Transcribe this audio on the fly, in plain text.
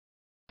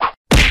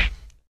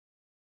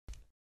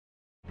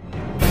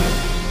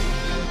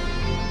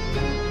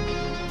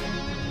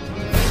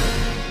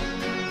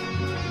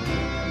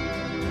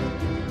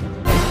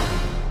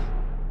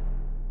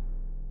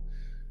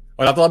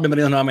Hola a todos,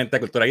 bienvenidos nuevamente a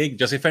Cultura Geek.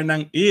 Yo soy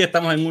Fernán y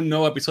estamos en un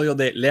nuevo episodio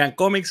de Lean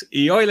Comics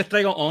y hoy les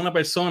traigo a una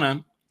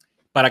persona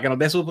para que nos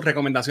dé sus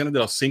recomendaciones de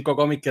los 5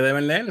 cómics que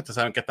deben leer. Ustedes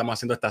saben que estamos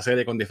haciendo esta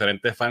serie con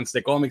diferentes fans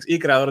de cómics y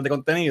creadores de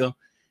contenido.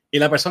 Y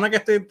la persona que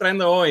estoy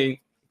trayendo hoy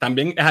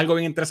también es algo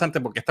bien interesante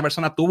porque esta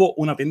persona tuvo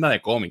una tienda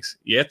de cómics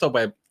y esto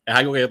pues es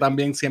algo que yo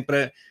también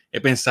siempre he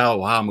pensado,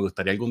 wow, me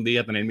gustaría algún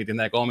día tener mi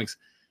tienda de cómics.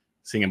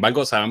 Sin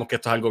embargo, sabemos que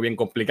esto es algo bien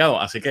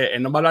complicado, así que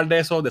él nos va a hablar de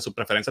eso, de sus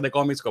preferencias de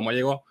cómics, cómo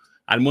llegó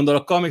al mundo de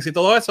los cómics y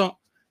todo eso.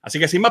 Así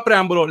que sin más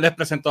preámbulos, les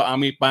presento a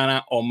mi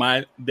pana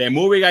Omar de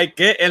Movie Guy.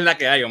 ¿Qué es la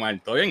que hay, Omar?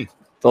 ¿Todo bien?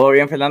 Todo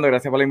bien, Fernando,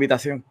 gracias por la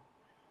invitación.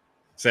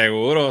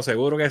 Seguro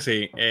que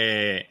sí.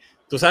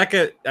 Tú sabes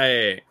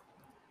que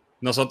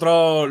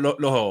nosotros,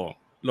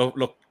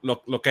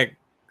 los que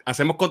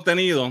hacemos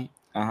contenido,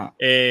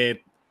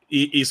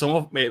 y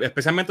somos,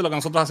 especialmente lo que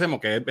nosotros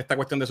hacemos, que es esta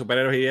cuestión de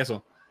superhéroes y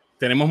eso,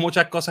 tenemos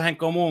muchas cosas en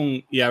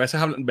común y a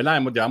veces,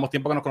 ¿verdad? Llevamos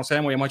tiempo que nos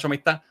conocemos y hemos hecho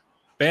amistad,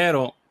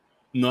 pero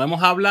no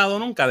hemos hablado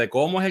nunca de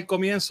cómo es el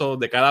comienzo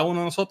de cada uno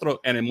de nosotros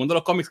en el mundo de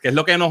los cómics, que es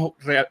lo que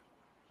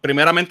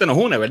primeramente nos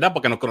une, ¿verdad?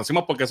 Porque nos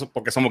conocimos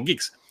porque somos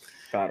geeks.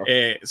 Claro.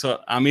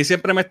 A mí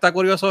siempre me está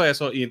curioso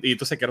eso y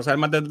entonces quiero saber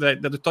más de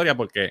tu historia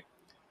porque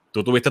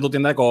tú tuviste tu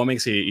tienda de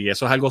cómics y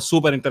eso es algo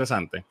súper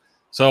interesante.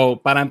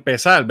 Para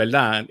empezar,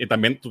 ¿verdad? Y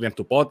también tú tienes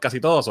tu podcast y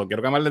todo eso.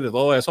 Quiero que me hables de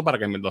todo eso para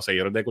que los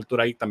seguidores de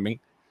Cultura Geek también,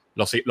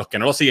 los que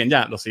no lo siguen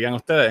ya, lo sigan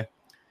ustedes.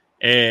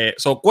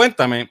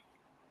 Cuéntame,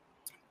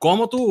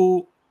 ¿cómo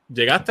tú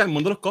llegaste al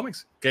mundo de los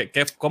cómics?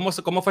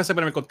 ¿Cómo fue ese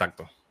primer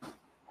contacto?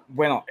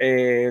 Bueno,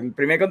 el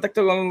primer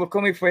contacto con los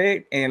cómics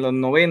fue en los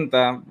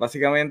 90,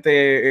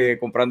 básicamente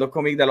comprando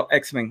cómics de los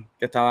X-Men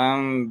que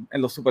estaban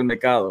en los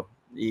supermercados.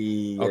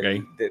 Y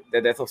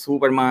desde esos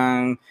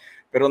Superman,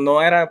 pero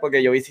no era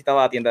porque yo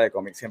visitaba la tienda de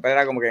cómics, siempre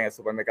era como que en el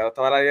supermercado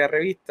estaba la de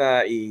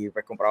revista y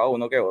pues compraba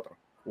uno que otro.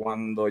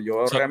 Cuando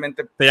yo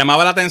realmente... ¿Te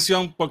llamaba la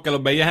atención porque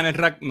los veías en el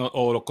rack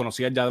o los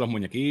conocías ya de los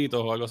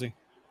muñequitos o algo así?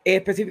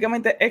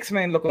 Específicamente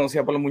X-Men lo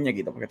conocía por los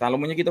muñequitos, porque estaban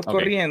los muñequitos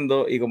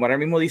corriendo y como era el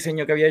mismo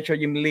diseño que había hecho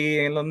Jim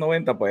Lee en los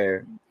 90,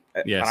 pues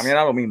para mí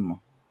era lo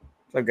mismo.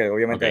 O sea, que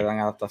obviamente dan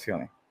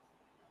adaptaciones.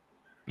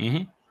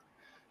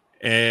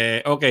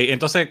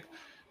 Entonces,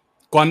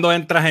 ¿cuándo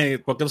entras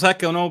en...? Porque tú sabes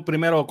que uno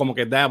primero como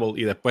que dabble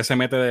y después se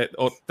mete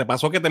 ¿o te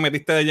pasó que te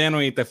metiste de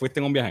lleno y te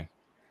fuiste en un viaje?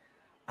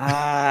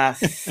 Ah,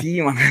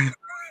 sí, man.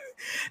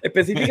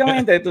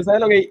 Específicamente, tú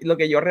sabes lo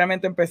que yo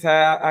realmente empecé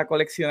a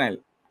coleccionar,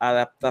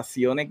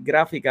 adaptaciones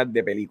gráficas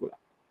de películas.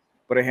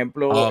 Por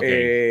ejemplo,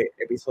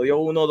 episodio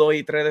 1, 2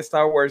 y 3 de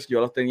Star Wars, yo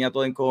los tenía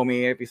todo en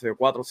cómic, episodio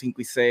 4,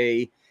 5 y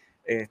 6.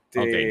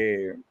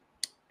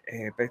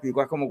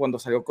 Películas como cuando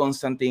salió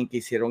Constantine, que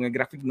hicieron el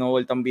graphic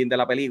novel también de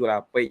la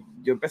película, pues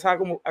yo empezaba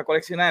como a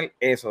coleccionar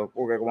eso,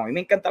 porque como a mí me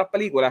encantan las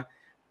películas,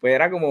 pues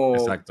era como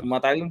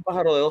matarle un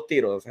pájaro de 2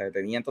 tiros. O sea,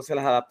 tenía entonces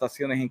las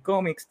adaptaciones en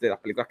cómics de las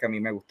películas que a mí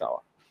me gustaban.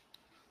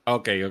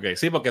 Ok.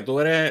 Sí, porque tú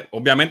eres,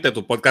 obviamente,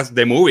 tu podcast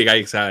de Movie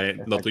Guy, ¿sabes?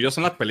 Lo tuyo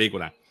son las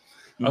películas.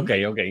 Ok.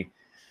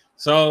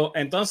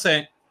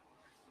 Entonces,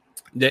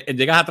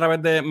 llegas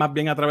más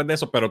bien a través de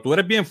eso, pero tú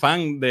eres bien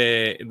fan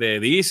de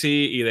DC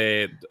y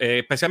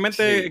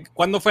especialmente,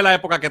 ¿cuándo fue la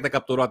época que te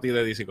capturó a ti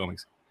de DC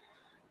Comics?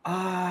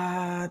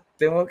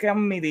 Tengo que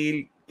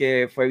admitir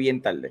que fue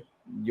bien tarde.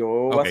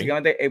 Yo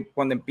básicamente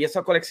cuando empiezo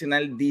a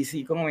coleccionar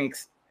DC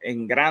Comics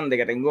en grande,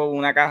 que tengo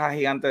una caja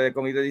gigante de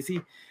cómics de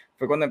DC,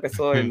 fue cuando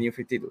empezó el New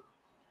 52.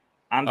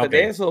 Antes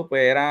de eso,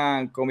 pues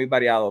eran cómics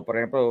variados. Por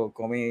ejemplo,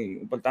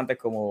 cómics importantes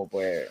como,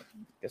 pues,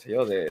 qué sé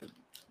yo, de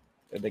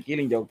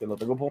Killing Joke, que lo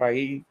tengo por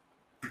ahí.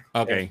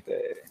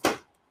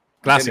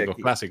 Clásicos.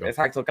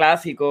 Exacto,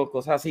 clásicos,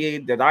 cosas así,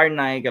 de Dark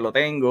Knight, que lo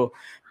tengo.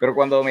 Pero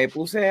cuando me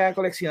puse a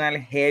coleccionar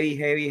heavy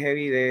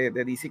de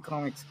DC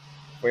Comics,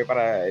 fue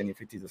para el New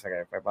 52, o sea,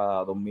 que fue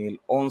para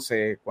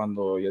 2011,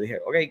 cuando yo dije,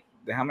 ok,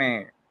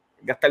 déjame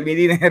gastar mi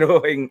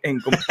dinero en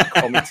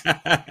cómics.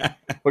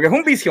 Porque es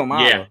un vicio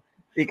malo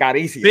y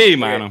carísimo. Sí,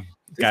 mano,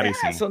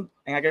 carísimo.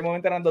 En aquel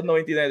momento eran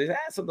 $2.99, dices,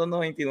 son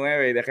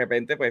 $2.99 y de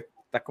repente pues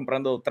estás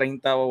comprando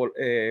 30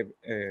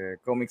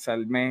 cómics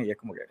al mes y es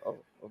como que,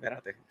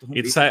 espérate.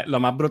 Y tú sabes, lo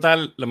más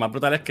brutal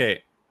es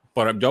que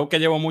yo que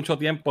llevo mucho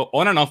tiempo,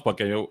 on and off,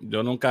 porque yo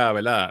nunca,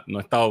 ¿verdad? No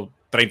he estado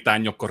 30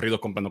 años corridos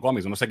comprando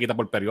cómics, uno se quita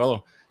por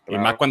periodo. Claro.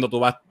 Y más cuando tú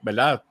vas,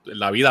 ¿verdad?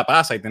 La vida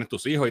pasa y tienes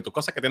tus hijos y tus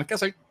cosas que tienes que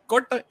hacer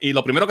cortas y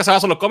lo primero que se va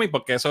son los cómics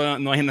porque eso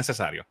no es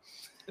innecesario.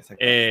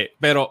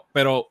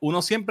 Pero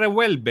uno siempre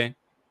vuelve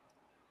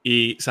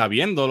y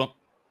sabiéndolo,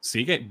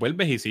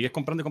 vuelves y sigues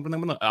comprando.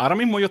 Ahora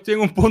mismo yo estoy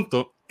en un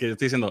punto que yo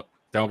estoy diciendo,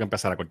 tengo que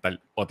empezar a cortar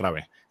otra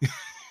vez.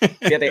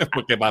 Fíjate,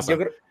 ¿Qué pasa?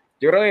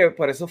 Yo creo que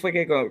por eso fue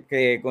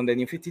que con The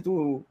New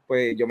 52,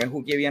 pues yo me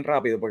jugué bien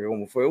rápido, porque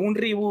como fue un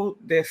reboot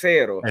de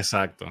cero,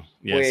 exacto,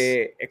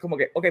 pues es como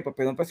que, pues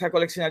puedo empezar a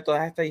coleccionar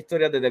todas estas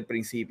historias desde el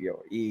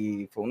principio.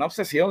 Y fue una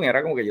obsesión,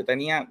 era como que yo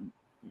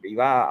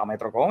iba a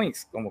Metro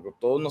Comics, como que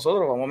todos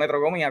nosotros vamos a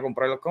Metro Comics a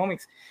comprar los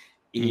cómics.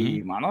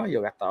 Y, mano,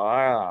 yo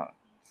gastaba,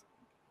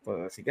 pues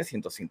así que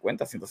 $150,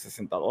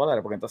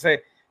 $160, porque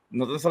entonces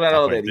no tan solo era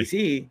lo de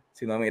DC,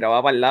 sino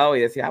miraba para el lado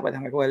y decía, pues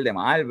déjame coger el de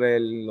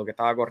Marvel, lo que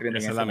estaba corriendo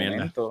en ese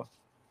momento.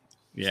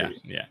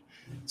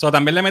 So,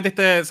 también le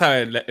metiste,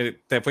 ¿sabes?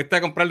 ¿Te fuiste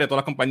a comprar de todas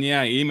las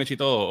compañías, Image y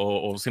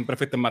todo, o siempre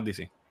fuiste más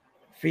DC?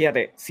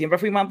 Fíjate, siempre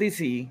fui más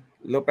DC,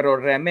 pero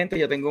realmente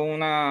yo tengo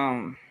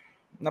una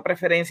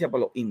preferencia por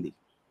los indie.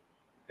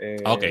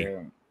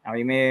 A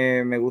mí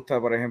me gusta,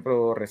 por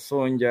ejemplo,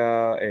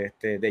 Resonja,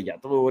 Deja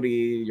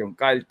Tori, John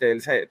Carter, o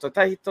sea, todas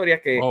estas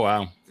historias que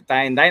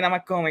están en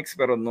Dynamax Comics,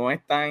 pero no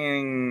están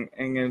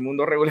en el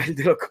mundo regular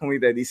de los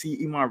cómics de DC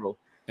y Marvel.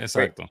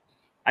 Exacto. Pues,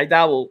 hay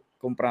double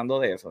comprando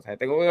de eso. O sea,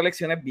 tengo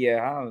colecciones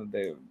viejas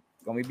de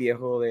cómics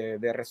viejos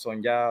de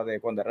Resonja, de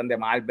cuando eran de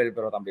Marvel,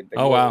 pero también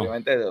tengo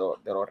obviamente de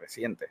los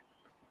recientes.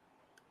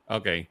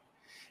 Ok.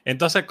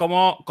 Entonces,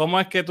 ¿cómo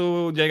es que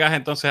tú llegas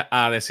entonces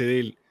a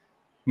decidir?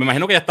 Me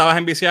imagino que ya estabas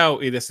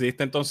enviciado y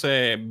decidiste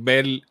entonces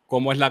ver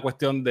cómo es la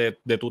cuestión de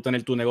tú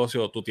tener tu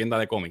negocio, tu tienda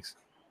de cómics.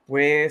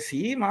 Pues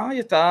sí, mano,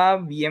 yo estaba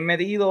bien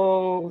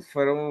medido.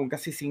 Fueron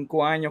casi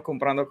 5 años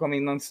comprando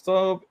cómics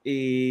non-stop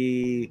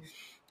y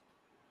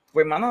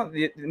pues, mano,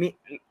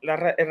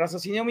 el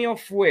raciocinio mío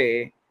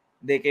fue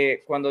de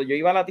que cuando yo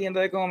iba a la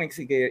tienda de cómics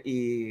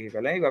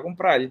 ¿verdad? Iba a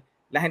comprar,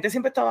 la gente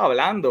siempre estaba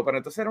hablando, pero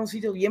entonces era un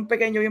sitio bien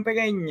pequeño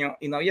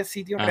y no había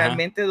sitio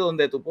realmente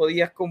donde tú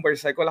podías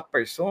conversar con las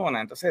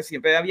personas. Entonces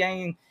siempre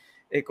habían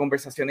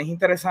conversaciones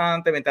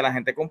interesantes mientras la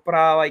gente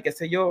compraba y qué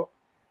sé yo,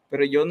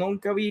 pero yo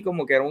nunca vi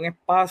como que era un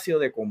espacio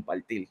de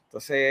compartir.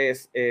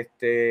 Entonces,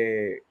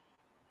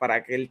 para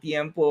aquel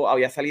tiempo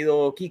había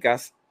salido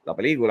Kick-Ass, la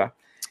película.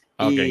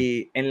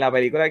 Y en la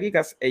película de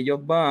Kick-Ass,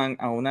 ellos van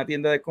a una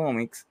tienda de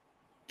cómics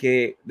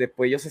que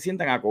después ellos se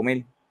sientan a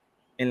comer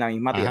en la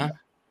misma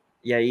tienda.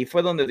 Y ahí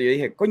fue donde yo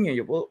dije, coño,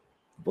 yo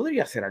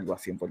podría hacer algo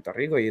así en Puerto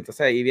Rico. Y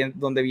entonces ahí viene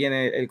donde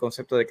viene el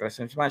concepto de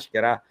Crash and Smash, que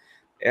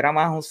era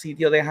más un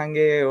sitio de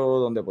jangueo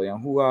donde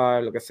podían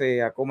jugar, lo que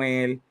sea,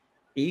 comer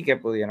y que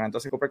pudieran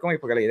entonces comprar cómics,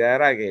 porque la idea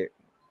era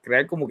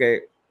crear como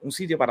que un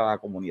sitio para la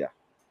comunidad.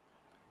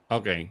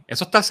 Ok,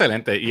 eso está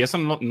excelente y eso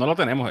no lo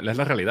tenemos, es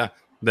la realidad.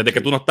 Desde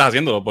que tú no estás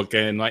haciéndolo,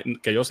 porque no hay,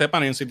 que yo sepa,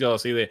 no hay un sitio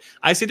así de...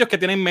 Hay sitios que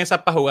tienen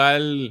mesas para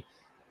jugar,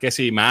 que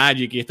sí,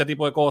 Magic y este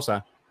tipo de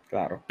cosas.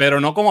 Claro.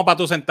 Pero no como para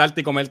tú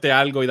sentarte y comerte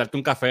algo y darte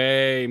un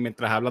café y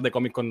mientras hablas de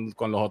cómics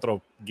con los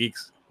otros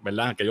geeks,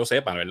 ¿verdad? Que yo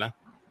sepa, ¿verdad?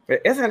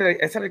 Ese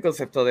era el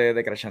concepto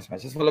de Crash and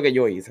Smash. Eso fue lo que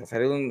yo hice,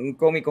 hacer un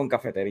cómic con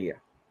cafetería.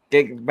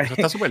 Que eso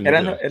está súper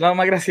era lo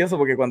más gracioso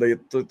porque cuando yo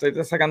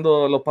estoy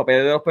sacando los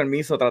papeles de los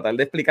permisos, tratar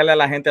de explicarle a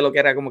la gente lo que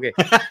era, como que,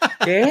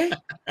 ¿qué?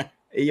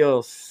 Y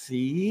yo,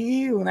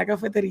 sí, una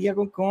cafetería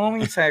con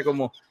cómics, ¿sabes?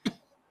 Como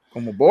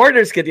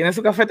Borders, que tiene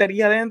su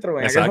cafetería dentro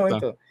en aquel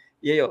momento.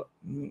 Y ellos,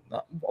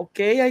 ok,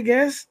 I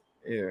guess.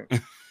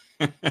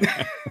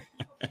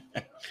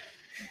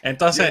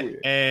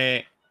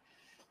 Entonces,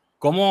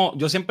 como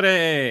yo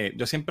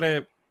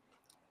siempre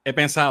he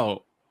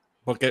pensado,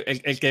 porque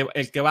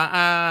el que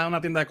va a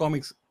una tienda de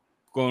cómics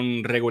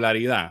con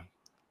regularidad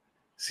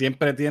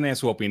siempre tiene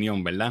su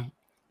opinión, ¿verdad?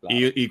 Claro.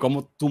 Y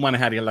cómo tú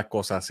manejarías las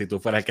cosas si tú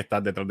fueras el que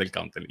estás detrás del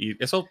counter.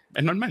 Y eso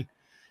es normal.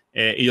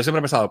 Y yo siempre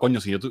he pensado,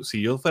 coño,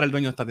 si yo fuera el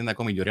dueño de esta tienda de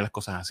cómics, yo haría las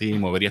cosas así,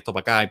 movería esto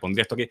para acá y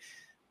pondría esto aquí.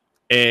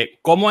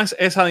 ¿Cómo es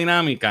esa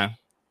dinámica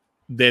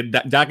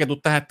ya que tú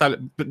estás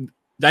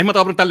ya mismo te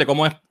voy a preguntarle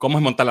cómo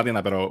es montar la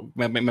tienda, pero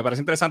me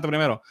parece interesante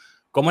primero.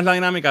 ¿Cómo es la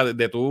dinámica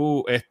de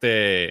tú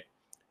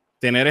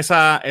tener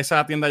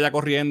esa tienda ya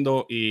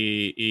corriendo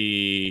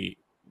y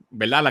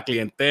 ¿verdad? La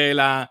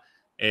clientela,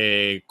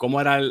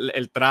 cómo era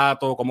el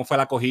trato, cómo fue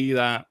la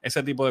acogida,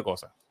 ese tipo de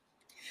cosas?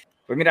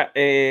 Pues mira,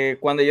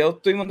 cuando yo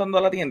estoy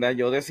montando la tienda,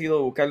 yo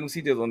decido buscar un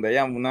sitio donde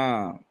haya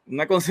una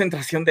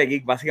concentración de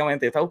geeks,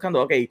 básicamente. Yo estaba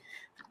buscando, ok,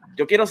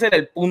 yo quiero ser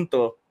el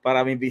punto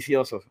para mis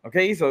viciosos, ok,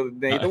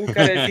 necesito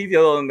buscar el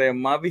sitio donde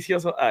más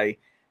viciosos hay.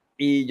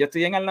 Y yo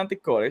estoy en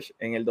Atlantic College,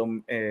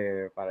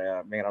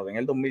 me gradué en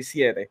el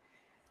 2007.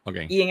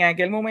 Okay. Y en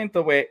aquel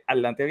momento, pues,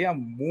 Atlante había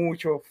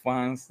muchos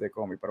fans de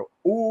cómic, pero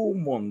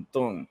un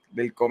montón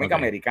del cómic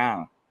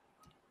americano.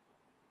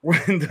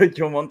 Cuando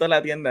yo monto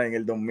la tienda en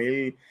el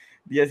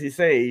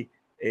 2016,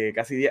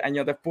 casi 10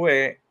 años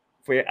después,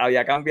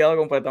 había cambiado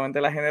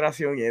completamente la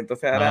generación y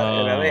entonces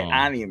era de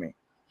anime.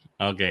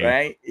 Okay.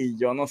 Right? Y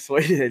yo no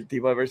soy del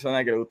tipo de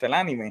persona que le gusta el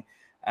anime.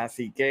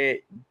 Así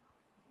que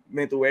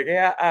me tuve que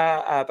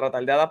a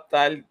tratar de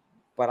adaptar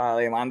para la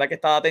demanda que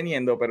estaba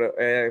teniendo, pero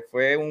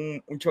fue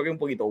un choque un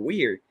poquito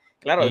weird.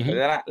 Claro, después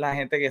de la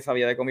gente que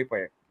sabía de cómics,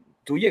 pues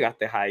tú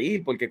llegaste a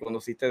ir porque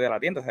conociste de la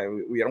tienda. O sea,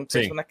 hubieron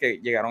personas que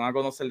llegaron a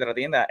conocer de la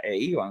tienda e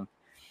iban.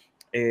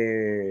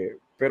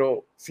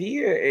 Pero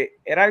sí,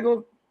 era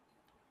algo...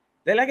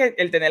 De la que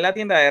el tener la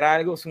tienda era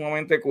algo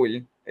sumamente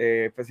cool,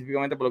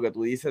 específicamente por lo que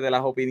tú dices de las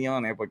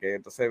opiniones, porque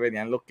entonces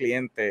venían los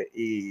clientes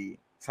y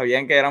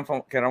sabían que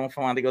éramos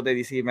fanáticos de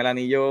DC,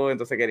 Melanie y yo,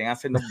 entonces querían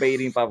hacernos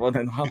baiting para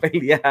ponernos a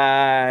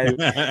pelear.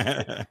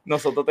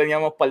 Nosotros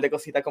teníamos un par de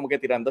cositas como que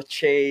tirando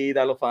shade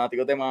a los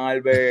fanáticos de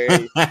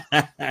Marvel.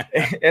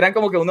 Eran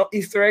como que unos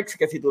easter eggs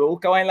que si tú lo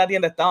buscabas en la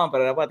tienda estaban,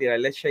 pero era para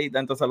tirarle shade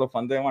entonces a los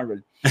fans de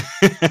Marvel.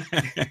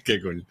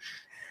 Qué cool.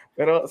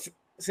 Pero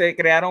se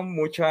crearon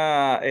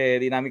muchas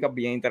dinámicas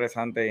bien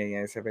interesantes en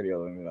ese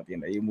periodo en la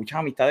tienda y muchas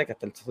amistades que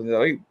hasta el día de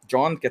hoy.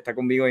 John, que está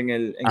conmigo en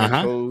el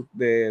show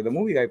de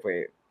Movie Guy,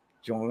 pues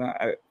John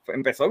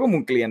empezó como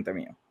un cliente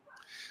mío.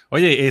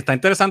 Oye, está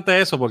interesante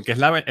eso porque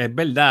es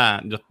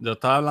verdad. Yo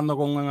estaba hablando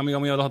con un amigo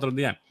mío los otros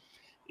días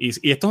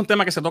y esto es un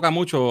tema que se toca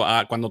mucho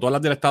cuando tú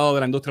hablas del estado de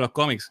la industria de los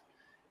cómics,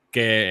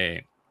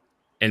 que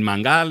el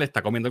manga le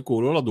está comiendo el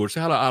culo, los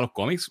dulces a los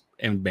cómics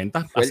en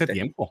ventas hace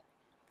tiempo.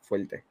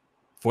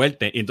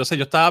 Fuerte. Y entonces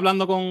yo estaba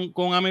hablando con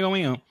un amigo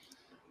mío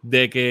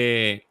de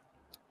que,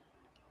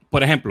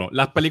 por ejemplo,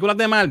 las películas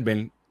de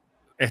Marvel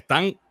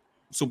están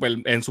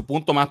en su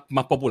punto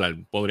más popular,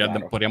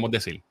 podríamos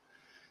decir.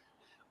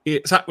 Y,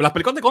 o sea, las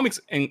películas de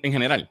cómics en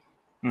general.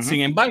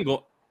 Sin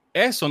embargo,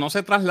 eso no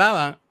se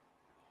traslada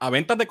a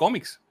ventas de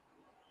cómics.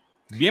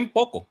 Bien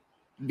poco.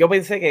 Yo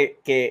pensé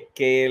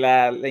que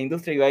la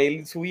industria iba a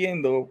ir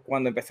subiendo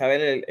cuando empecé a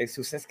ver el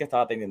suceso que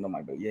estaba teniendo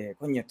Marvel. Y dije,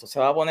 coño, esto se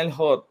va a poner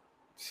hot.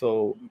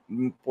 So,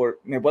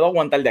 me puedo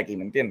aguantar de aquí,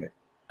 ¿me entiendes?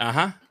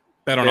 Ajá,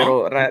 pero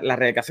no. La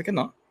realidad es que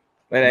no.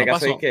 La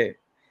realidad es que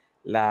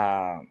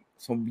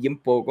son bien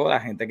pocos la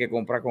gente que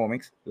compra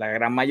cómics. La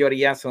gran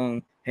mayoría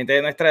son gente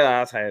de nuestra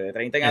edad, ¿sabes? De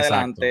 30 en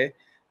adelante.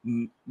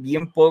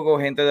 Bien poco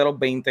gente de los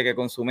 20 que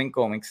consumen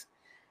cómics.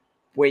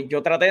 Pues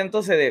yo traté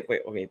entonces de,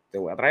 pues, ok, te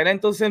voy a traer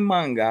entonces el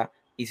manga.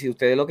 Y si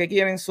ustedes lo que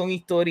quieren son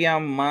historias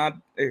más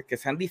que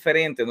sean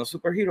diferentes, no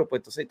superhéroes,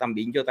 pues entonces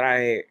también yo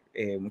traje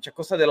muchas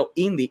cosas de los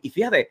indie. Y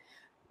fíjate,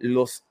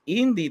 los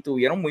indie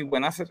tuvieron muy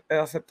buena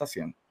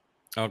aceptación.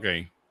 Ok.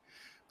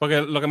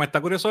 Porque lo que me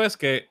está curioso es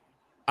que,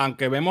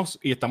 aunque vemos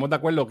y estamos de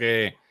acuerdo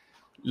que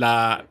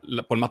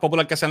por más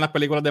popular que sean las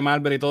películas de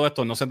Marvel y todo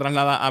esto, no se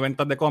traslada a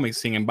ventas de cómics.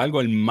 Sin embargo,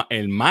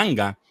 el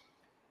manga,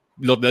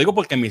 lo te digo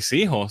porque mis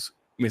hijos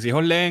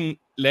leen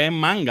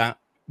manga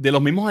de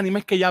los mismos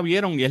animes que ya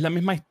vieron y es la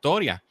misma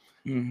historia.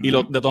 Y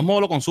de todos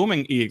modos lo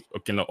consumen y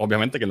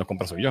obviamente quien los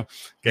compra soy yo,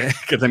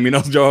 que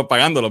termino yo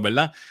pagándolos,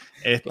 ¿verdad?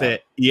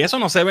 Claro. Y eso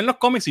no se ve en los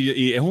cómics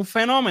y es un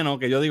fenómeno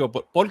que yo digo,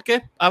 ¿por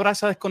qué habrá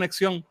esa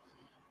desconexión?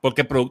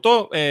 Porque el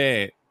producto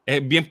es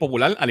bien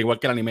popular, al igual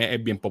que el anime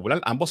es bien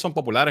popular. Ambos son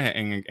populares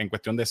en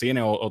cuestión de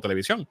cine o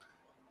televisión,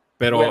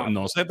 pero bueno,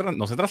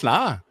 no se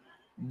traslada.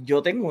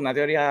 Yo tengo una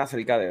teoría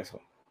acerca de eso.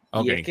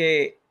 Okay. Y es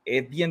que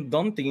es bien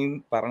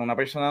daunting para una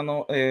persona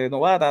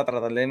novata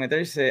tratar de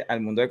meterse al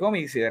mundo de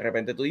cómics y de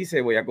repente tú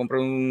dices, voy a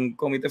comprar un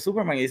cómic de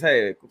Superman y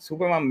dice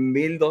Superman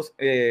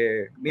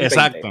 1020,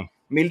 exacto.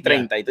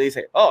 1030 y tú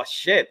dices, oh,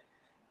 shit.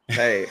 O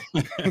sea,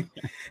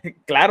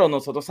 claro,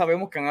 nosotros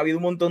sabemos que han habido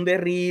un montón de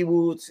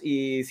reboots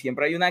y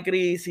siempre hay una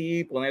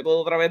crisis, pone todo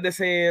otra vez de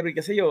cero y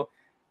qué sé yo,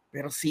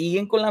 pero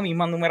siguen con las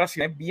mismas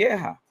numeraciones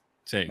viejas.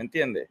 Sí. ¿Me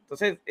entiendes?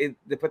 Entonces,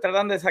 después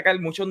tratan de sacar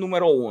muchos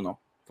número uno,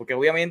 porque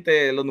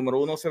obviamente los número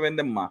uno se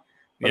venden más.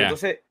 Pero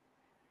entonces,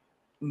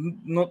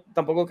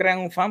 tampoco crean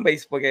un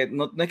fanbase, porque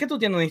no es que tú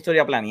tienes una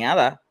historia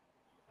planeada.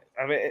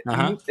 A ver,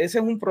 ese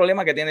es un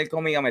problema que tiene el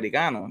cómic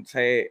americano. O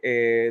sea,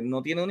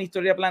 no tiene una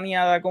historia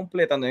planeada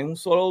completa, no es un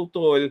solo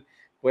autor.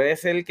 Puede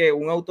ser que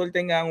un autor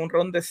tenga un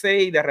run de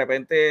 6, de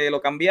repente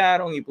lo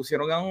cambiaron y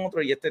pusieron a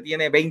otro y este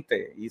tiene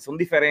 20 y son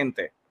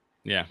diferentes.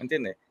 ¿Me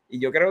entiendes? Y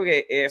yo creo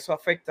que eso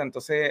afecta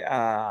entonces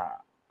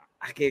a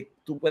que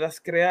tú puedas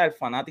crear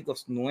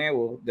fanáticos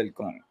nuevos del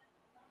cómic.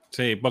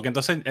 Sí, porque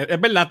entonces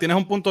es verdad, tienes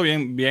un punto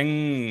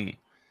bien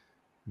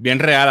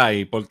real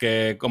ahí,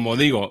 porque como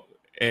digo,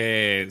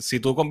 si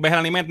tú ves el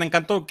anime te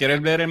encantó,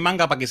 quieres ver el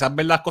manga para quizás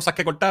ver las cosas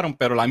que cortaron,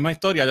 pero la misma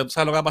historia, ya tú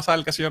sabes lo que va a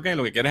pasar, qué sé yo qué,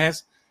 lo que quieres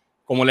es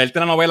como leerte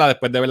la novela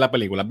después de ver la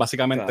película, es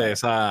básicamente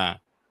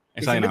esa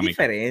dinámica. Es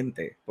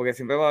diferente, porque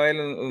siempre va a haber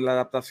la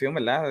adaptación,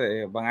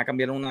 ¿verdad? Van a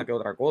cambiar una que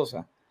otra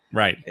cosa.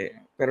 Right.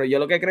 Pero yo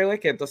lo que creo es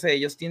que entonces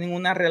ellos tienen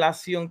una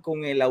relación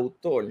con el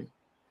autor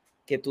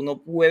que tú no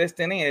puedes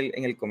tener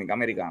en el cómic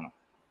americano.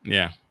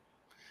 Yeah.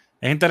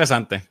 Es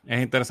interesante,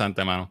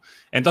 mano.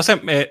 Entonces,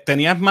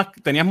 tenías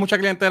mucha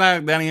clientela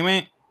de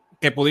anime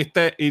que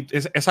pudiste, y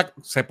esa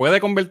se puede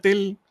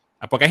convertir,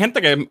 porque hay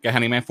gente que es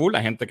anime full,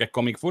 hay gente que es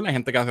cómic full, hay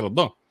gente que hace los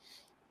dos.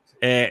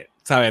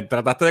 ¿Sabes?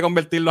 Trataste de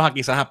convertirlos a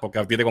quizás porque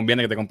a ti te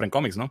conviene que te compren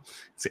cómics, ¿no?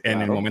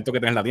 En el momento que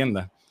tienes la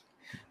tienda.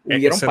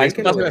 Hubieron par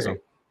que eso.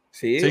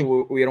 Sí,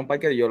 hubieron par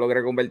que yo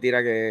logré convertir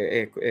a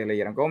que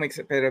leyeran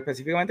cómics, pero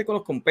específicamente con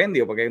los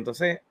compendios, porque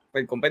entonces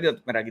el compendio,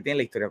 mira, aquí tiene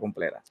la historia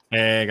completa.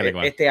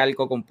 Este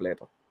arco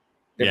completo,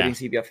 de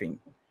principio a fin.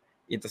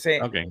 Y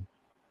entonces,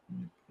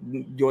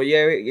 yo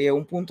llegué a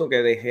un punto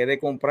que dejé de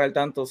comprar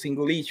tanto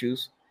single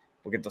issues,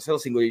 porque entonces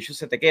los single issues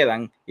se te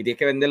quedan y tienes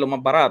que venderlos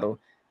más barato.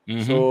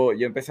 So,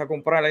 yo empecé a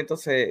comprar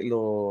entonces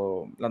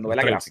la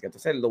novela gráfica.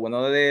 Entonces, lo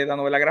bueno de la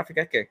novela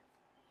gráfica es que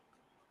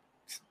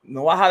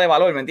no baja de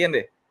valor, ¿me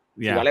entiendes?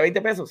 Si vale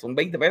 20 pesos, son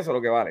 20 pesos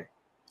lo que vale.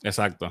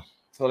 Exacto.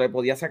 Solo le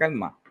podía sacar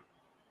más.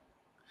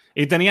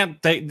 Y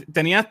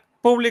tenías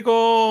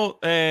público,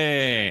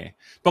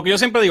 porque yo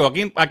siempre digo,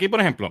 aquí por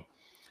ejemplo,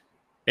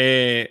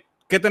 ¿qué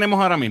tenemos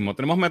ahora mismo?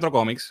 Tenemos Metro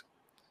Comics,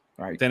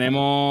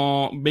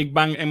 tenemos Big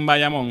Bang en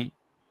Bayamón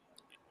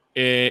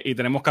y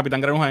tenemos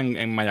Capitán Granuja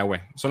en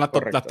Mayagüez. Son las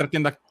 3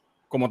 tiendas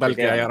como tal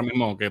que hay ahora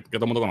mismo que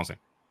todo el mundo conoce.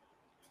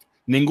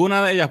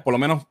 ninguna de ellas, por lo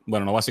menos,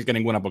 bueno, no voy a decir que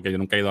ninguna porque yo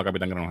nunca he ido a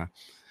Capitán Granoja,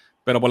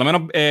 pero por lo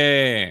menos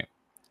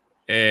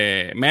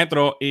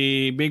Metro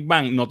y Big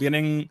Bang no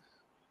tienen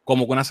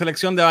como que una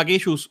selección de back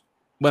issues.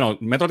 Bueno,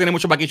 Metro tiene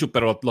muchos back issues,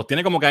 pero los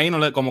tiene como que ahí,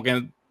 como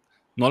que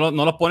no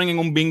los ponen en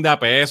un bin de a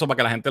peso para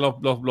que la gente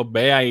los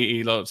vea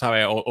y lo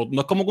sabe. O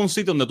no es como que un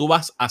sitio donde tú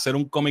vas a hacer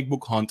un comic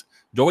book hunt.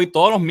 Yo voy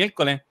todos los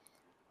miércoles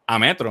a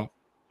Metro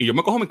y yo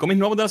me cojo mis cómics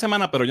nuevos de la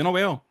semana, pero yo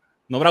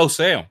no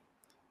browseo.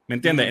 ¿Me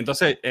entiendes?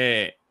 Entonces,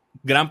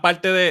 gran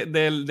parte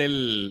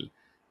del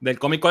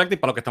Comic Collective,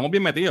 para los que estamos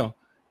bien metidos,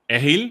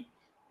 es ir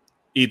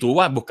y tú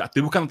vas,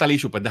 estoy buscando tal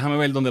issue, pues déjame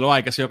ver dónde lo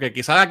hay, qué sé yo, que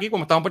quizás aquí,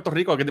 como estamos en Puerto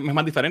Rico, que es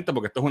más diferente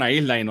porque esto es una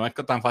isla y no es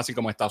tan fácil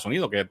como Estados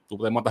Unidos, que tú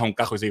te montas un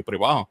cajo y sigues por ahí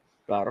abajo.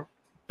 Claro.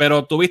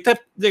 Pero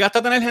llegaste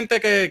a tener gente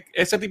que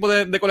ese tipo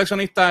de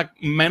coleccionista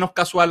menos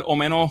casual o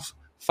menos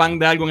fan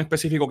de algo en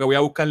específico que voy a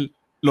buscar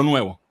lo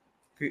nuevo.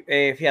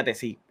 Fíjate,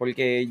 sí,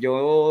 porque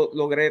yo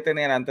logré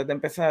tener antes de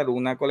empezar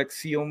una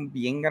colección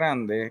bien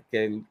grande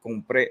que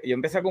yo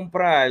empecé a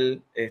comprar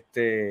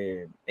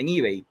en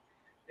eBay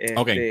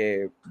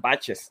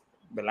batches,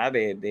 ¿verdad?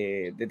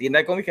 De tienda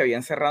de cómics que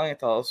habían cerrado en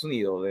Estados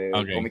Unidos, de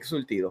cómics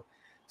surtidos.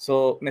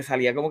 Me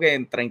salía como que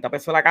en 30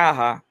 pesos la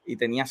caja y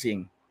tenía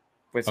 100.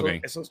 Pues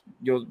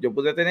yo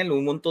pude tener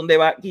un montón de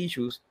back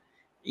issues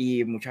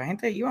y mucha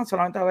gente iba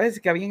solamente a ver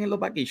qué habían en los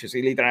back issues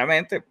y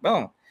literalmente,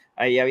 bueno,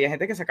 ahí había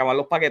gente que sacaban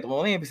los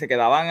paquetones y se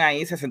quedaban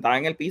ahí, se sentaban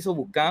en el piso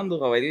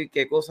buscando a ver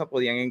qué cosas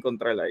podían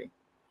encontrar ahí.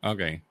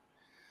 Ok.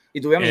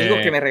 Y tuve amigos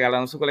que me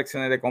regalaron sus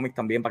colecciones de cómics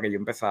también para que yo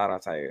empezara,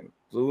 o sea,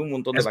 tuve un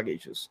montón de back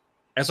issues.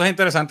 Eso es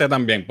interesante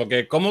también,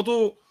 porque ¿cómo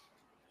tú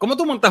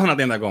montas una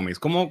tienda de cómics?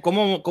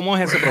 ¿Cómo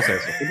es ese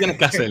proceso? ¿Qué tienes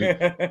que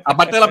hacer?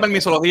 Aparte de la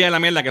permisología y la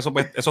mierda, que eso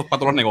es para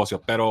todos los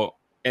negocios, pero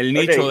el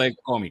nicho del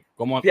cómic,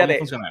 ¿cómo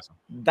funciona eso?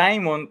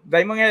 Diamond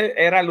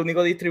era el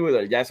único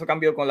distribuidor, ya eso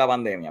cambió con la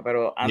pandemia,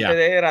 pero antes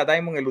era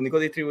Diamond el único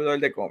distribuidor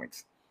de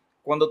cómics.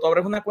 Cuando tú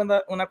abres una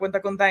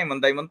cuenta con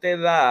Diamond te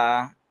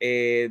da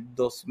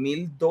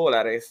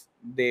 $2,000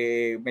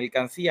 de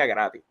mercancía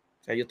gratis.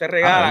 O sea, ellos te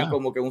regalan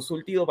como que un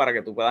surtido para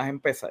que tú puedas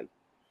empezar.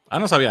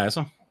 No sabía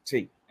eso.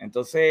 Sí,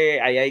 entonces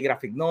ahí hay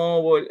graphic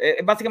novel,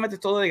 básicamente es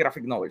todo de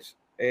graphic novels,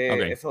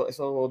 esos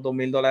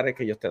 $2,000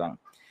 que ellos te dan.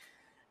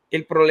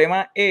 El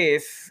problema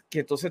es que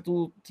entonces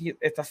tú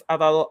estás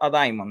atado a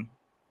Diamond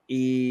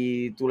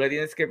y tú le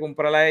tienes que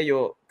comprar a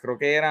ellos, creo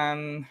que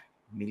eran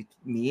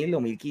 $1,000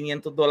 o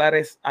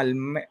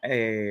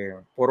 $1,500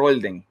 por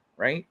orden,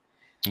 right?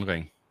 Ok.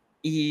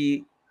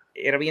 Y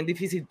era bien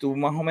difícil tú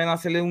más o menos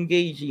hacerle un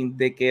gauging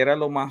de qué era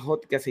lo más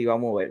hot que se iba a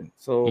mover.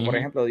 Por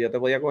ejemplo, yo te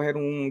podía coger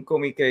un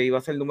cómic que iba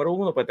a ser el número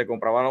 1, pues te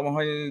compraba a lo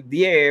mejor el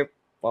 10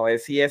 para ver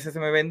si ese se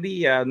me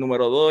vendía.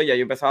 Número 2, ya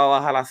yo empezaba a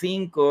bajar a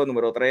 5,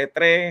 número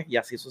 3, y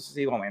así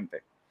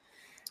sucesivamente.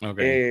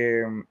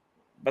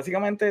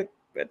 Básicamente,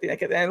 tienes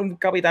que tener un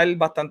capital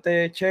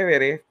bastante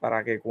chévere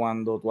para que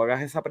cuando tú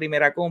hagas esa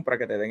primera compra,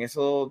 que te den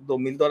esos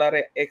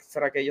 $2,000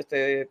 extra que ellos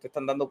te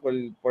están dando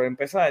por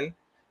empezar,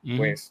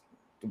 pues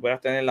tú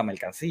puedas tener la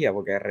mercancía,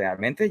 porque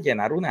realmente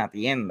llenar una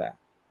tienda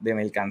de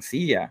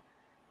mercancía,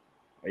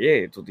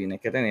 oye, tú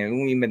tienes que tener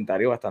un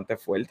inventario bastante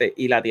fuerte.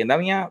 Y la tienda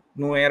mía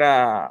no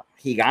era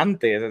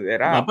gigante,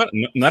 era...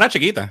 No era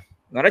chiquita.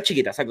 No era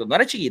chiquita, exacto. No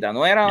era chiquita,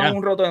 no era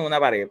un roto en una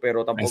pared,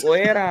 pero tampoco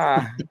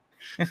era...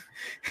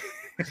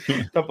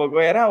 tampoco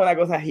era una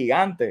cosa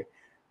gigante.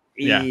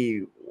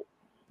 Y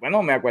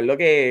bueno, me acuerdo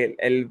que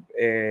el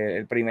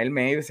primer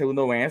mes y el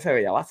segundo mes se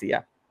veía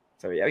vacía,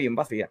 se veía bien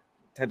vacía.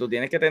 O sea, tú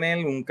tienes que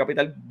tener un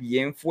capital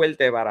bien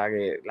fuerte para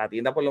que la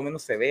tienda por lo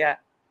menos se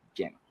vea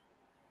llena.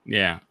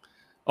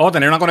 O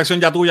tener una conexión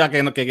ya tuya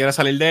que quieres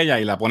salir de ella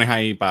y la pones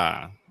ahí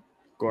para...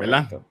 Correcto,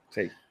 ¿verdad?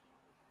 Sí.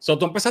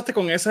 Tú empezaste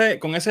con ese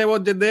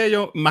budget de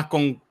ellos, más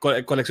con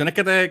colecciones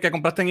que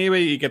compraste en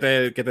eBay y que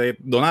te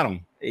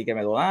donaron. Y que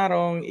me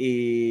donaron,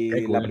 y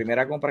la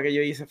primera compra que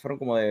yo hice fueron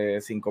como de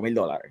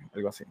 $5,000,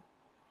 algo así.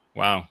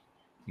 Wow.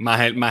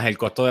 Más el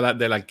costo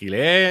del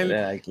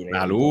alquiler,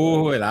 la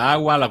luz, el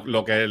agua,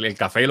 el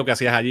café y lo que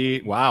hacías allí.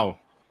 Wow.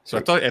 Sí.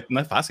 Esto no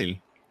es fácil.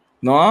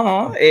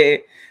 No,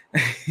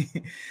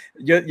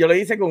 yo lo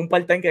hice con un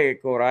part-time que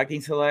cobraba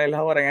 $15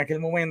 la hora en aquel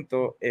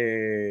momento,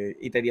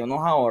 y tenía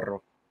unos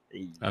ahorros.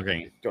 Y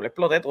yo le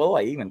exploté todo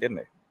ahí, ¿me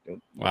entiendes? Yo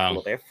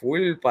exploté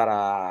full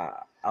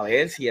para a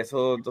ver si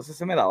eso entonces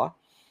se me daba.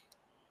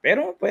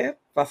 Pero pues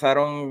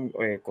pasaron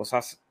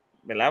cosas,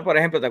 ¿verdad? Por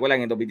ejemplo, ¿te acuerdas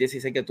en el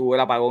 2016 que tuvo el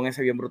apagón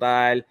ese bien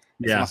brutal?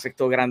 Eso me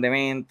afectó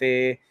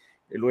grandemente.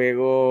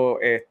 Luego,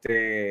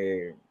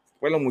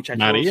 pues los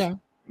muchachos...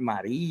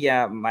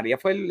 María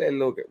fue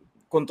lo que...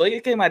 Con todo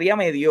el que María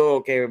me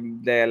dio, que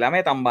de verdad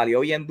me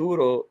tambaleó bien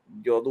duro,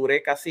 yo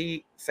duré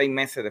casi 6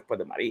 meses después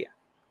de María.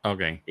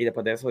 Y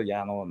después de eso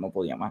ya no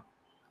podía más.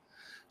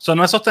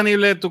 ¿No es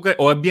sostenible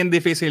o es bien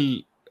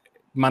difícil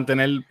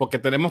mantener? Porque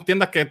tenemos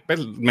tiendas que,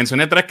 pues,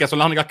 mencioné 3 que son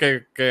las únicas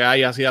que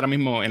hay así ahora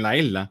mismo en la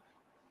isla,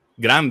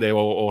 grandes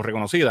o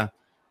reconocidas.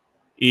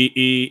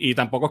 Y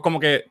tampoco es como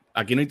que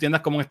aquí no hay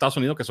tiendas como en Estados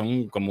Unidos que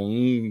son como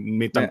un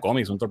Midtown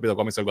Comics, un Torpedo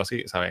Comics, algo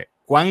así, ¿sabes?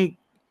 ¿Cuán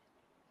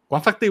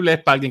 ¿Cuán factible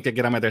es para alguien que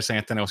quiera meterse en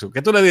este negocio?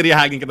 ¿Qué tú le dirías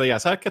a alguien que te diga,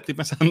 sabes que estoy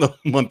pensando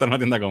en montar una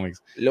tienda de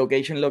cómics?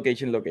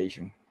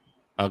 Location.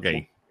 Ok.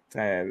 O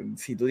sea,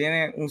 si tú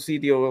tienes un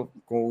sitio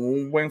con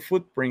un buen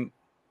footprint,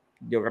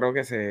 yo creo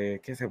que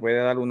se puede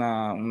dar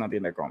una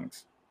tienda de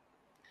cómics.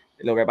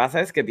 Lo que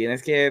pasa es que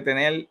tienes que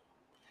tener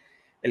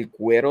el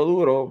cuero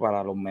duro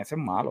para los meses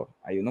malos.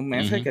 Hay unos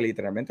meses que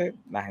literalmente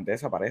la gente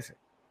desaparece.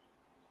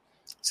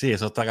 Sí,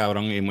 eso está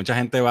cabrón. Y mucha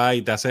gente va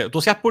y te hace... ¿Tú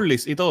hacías pull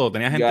list y todo?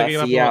 ¿Tenías gente que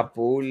iba a todo? Yo hacía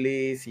pull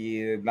list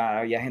y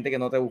había gente que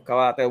no te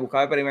buscaba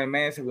el primer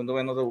mes, segundo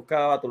mes no te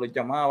buscaba, tú los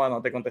llamabas,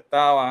 no te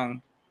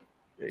contestaban.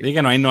 Sí,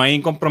 que no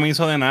hay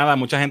compromiso de nada, a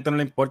mucha gente no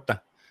le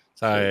importa. O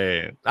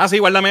sea, sí,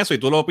 guárdame eso y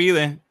tú lo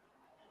pides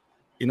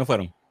y no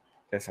fueron.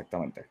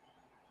 Exactamente.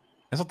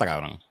 Eso está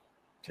cabrón.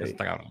 Sí. Eso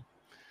está cabrón.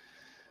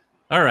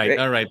 All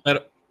right,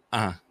 pero...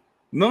 Ajá.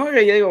 No,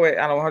 que yo digo,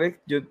 a lo mejor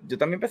yo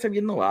también empecé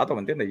bien novato, ¿me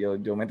entiendes?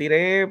 Yo me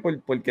tiré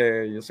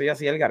porque yo soy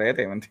así el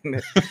garete, ¿me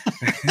entiendes?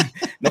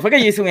 No fue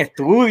que yo hice un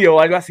estudio o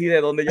algo así de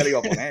dónde yo lo iba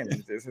a poner.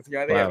 Entonces yo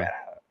me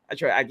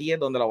dije, aquí es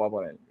donde lo voy a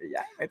poner. Y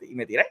ya,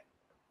 me tiré.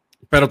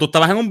 Pero tú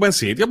estabas en un buen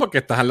sitio porque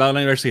estás al lado de la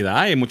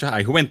universidad y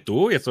hay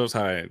juventud y eso,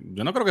 ¿sabes?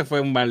 Yo no creo que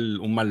fue un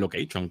mal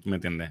location, ¿me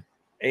entiendes?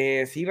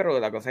 Sí, pero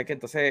la cosa es que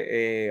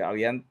entonces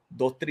habían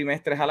 2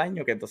 trimestres al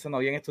año que entonces no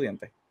habían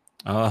estudiantes.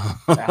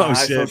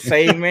 Shit. Son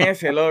 6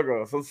 meses,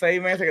 loco. Son 6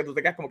 meses que tú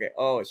te quedas como que,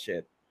 oh,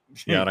 shit.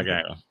 ¿Y ahora qué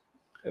hago?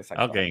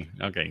 Exacto.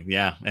 Ok,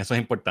 ya, eso es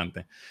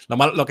importante.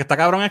 Lo que está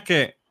cabrón es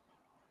que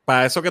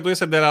para eso que tú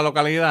dices de la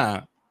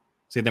localidad,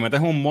 si te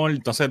metes en un mall,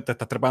 entonces te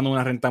estás trepando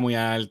una renta muy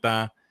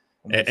alta.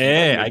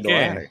 Hay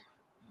que...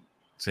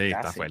 Sí, casi.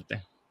 Está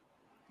fuerte.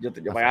 Yo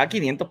pagaba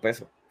 500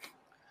 pesos.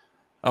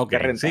 Ok,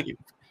 sí.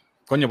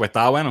 Coño, pues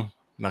estaba bueno.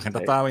 La gente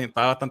estaba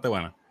bastante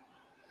buena.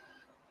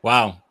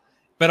 Wow.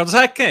 Pero tú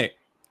sabes qué?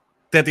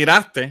 Te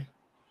tiraste,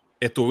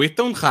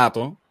 estuviste un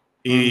jato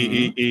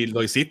y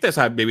lo hiciste. O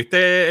sea,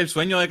 viviste el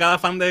sueño de cada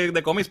fan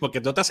de cómics, porque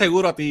yo te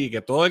aseguro a ti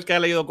que todo el que ha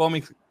leído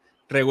cómics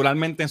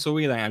regularmente en su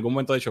vida, en algún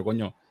momento ha dicho,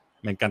 coño,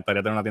 me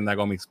encantaría tener una tienda de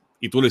cómics.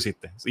 Y tú lo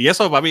hiciste. Y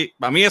eso,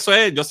 para mí eso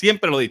es, yo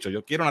siempre lo he dicho,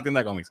 yo quiero una tienda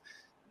de cómics.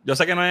 Yo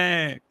sé que no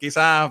es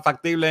quizás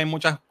factible en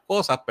muchas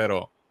cosas,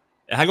 pero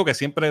es algo que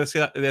siempre he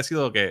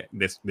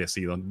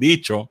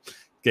dicho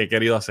que he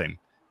querido hacer.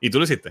 Y tú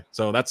lo hiciste.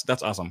 So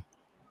that's awesome.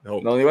 Lo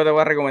único que te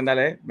voy a recomendar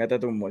es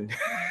métete un mall.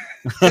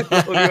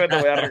 Lo único que te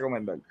voy a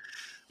recomendar.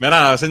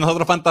 Mira, a veces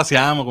nosotros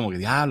fantaseamos como que,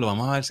 diablo,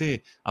 vamos a ver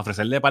si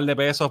ofrecerle un par de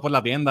pesos por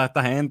la tienda a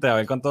esta gente, a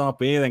ver cuánto nos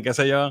piden, qué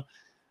sé yo.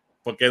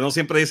 Porque uno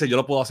siempre dice, yo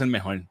lo puedo hacer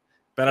mejor.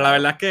 Pero la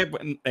verdad es que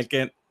el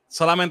que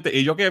solamente,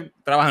 y yo que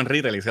trabajo en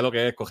retail y sé lo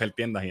que es coger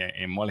tiendas y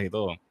en malls y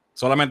todo,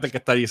 solamente el que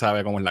está allí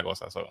sabe cómo es la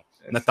cosa.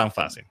 No es tan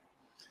fácil.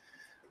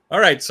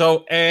 All right,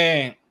 so,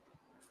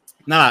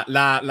 nada,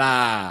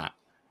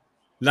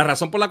 la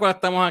razón por la cual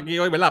estamos aquí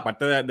hoy, ¿verdad?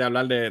 Aparte de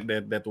hablar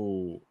de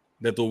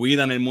tu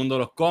vida en el mundo de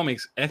los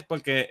cómics, es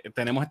porque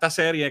tenemos esta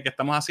serie que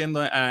estamos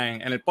haciendo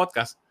en el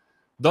podcast,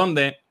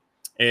 donde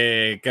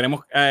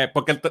queremos,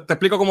 porque te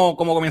explico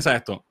cómo comienza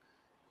esto.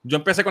 Yo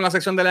empecé con la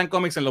sección de Lean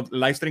Comics en los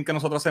live stream que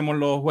nosotros hacemos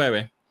los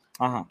jueves.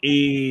 Ajá.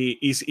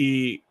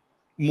 Y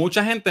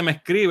mucha gente me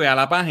escribe a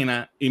la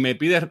página y me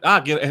pide,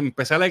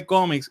 empecé a leer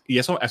cómics, y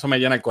eso me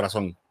llena el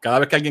corazón. Cada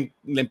vez que alguien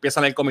le empieza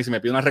a leer cómics y me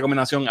pide una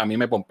recomendación, a mí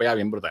me pompea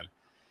bien brutal.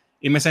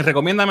 Y me dicen,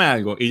 recomiéndame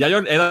algo. Y ya yo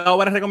he dado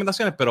varias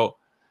recomendaciones, pero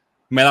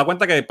me he dado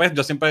cuenta que después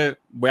yo siempre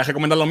voy a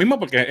recomendar lo mismo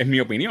porque es mi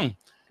opinión.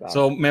 Claro.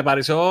 So, me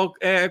pareció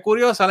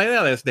curiosa la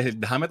idea de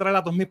déjame traer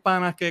a todos mis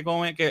panas que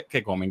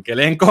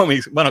leen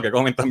cómics, bueno, que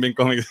comen también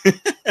cómics,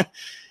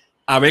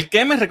 a ver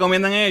qué me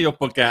recomiendan ellos,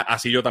 porque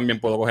así yo también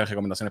puedo coger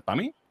recomendaciones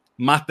para mí,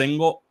 más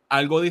tengo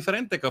algo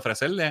diferente que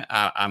ofrecerle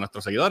a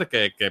nuestros seguidores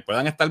que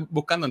puedan estar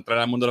buscando entrar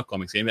al mundo de los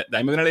cómics. Y de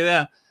ahí me viene la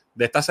idea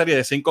de esta serie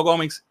de 5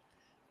 cómics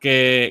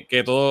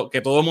que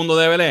todo el mundo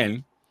debe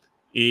leer,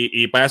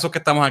 y para eso es que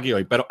estamos aquí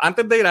hoy. Pero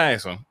antes de ir a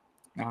eso,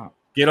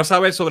 quiero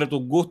saber sobre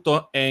tus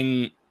gustos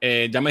en,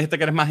 ya me dijiste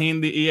que eres más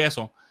indie y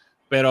eso,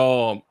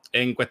 pero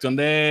en cuestión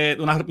de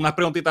unas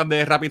preguntitas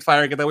de rapid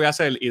fire que te voy a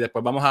hacer, y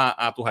después vamos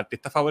a tus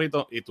artistas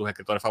favoritos y tus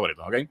escritores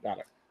favoritos, ¿ok?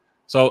 Claro.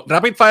 So,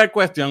 rapid fire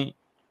question.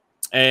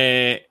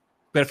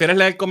 ¿Prefieres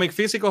leer cómics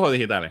físicos o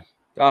digitales?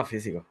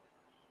 Físico.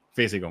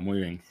 Físico, muy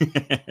bien.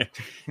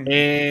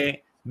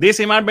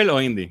 ¿DC, Marvel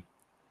o indie?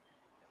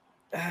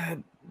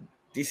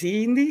 DC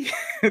indie.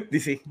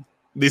 DC.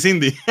 DC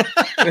indie.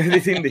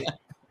 DC indie.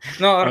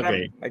 No,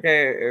 okay. Hay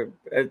que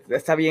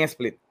está bien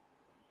split.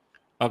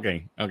 Ok.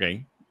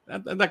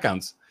 That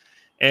counts.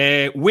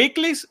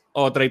 ¿Weeklies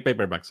o trade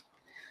paperbacks?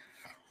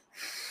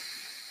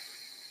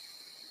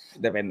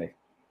 Depende.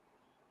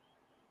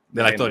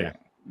 De la historia.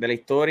 De la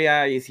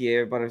historia, y si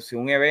es para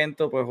un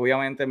evento, pues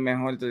obviamente es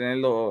mejor tener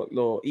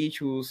los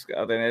issues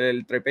a tener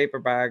el trade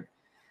paperback.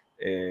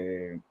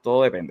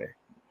 Todo depende.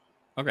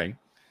 Ok.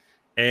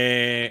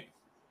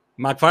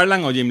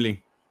 ¿McFarlane o Jim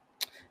Lee?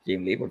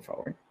 Jim Lee, por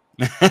favor.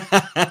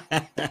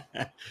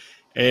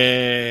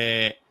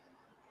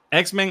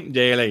 X-Men,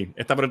 JLA.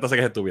 Esta pregunta sé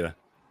que es estúpida.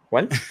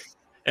 ¿Cuál?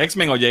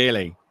 ¿X-Men o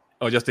JLA?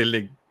 ¿O Justice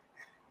League?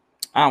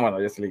 Bueno,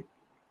 Justice League.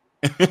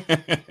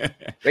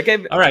 Es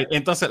que, All right,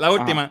 entonces la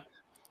última.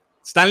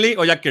 ¿Stan Lee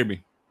o Jack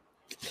Kirby?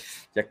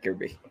 Jack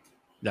Kirby.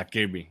 Jack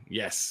Kirby,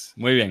 yes.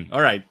 Muy bien,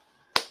 all right.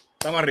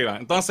 Estamos arriba.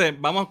 Entonces,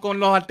 vamos con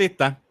los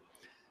artistas.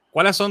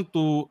 ¿Cuáles son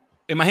tus...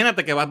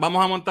 Imagínate que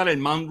vamos a montar el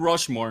Mount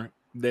Rushmore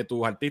de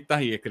tus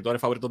artistas y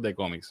escritores favoritos de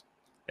cómics.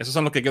 Esos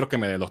son los que quiero que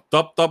me den, los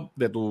top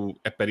de tu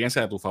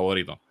experiencia, de tu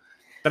favorito.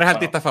 3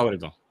 artistas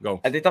favoritos, go.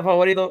 Artista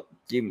favorito,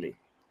 Jim Lee.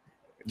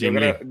 Jim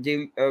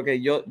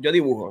Lee. Yo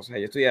dibujo, o sea,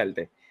 yo estudié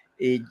arte.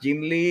 Y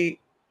Jim Lee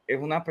es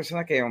una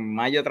persona que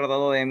más yo he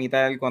tratado de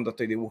imitar cuando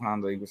estoy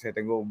dibujando. Incluso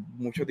tengo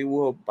muchos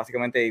dibujos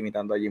básicamente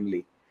imitando a Jim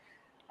Lee.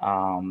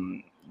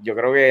 Yo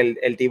creo que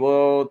el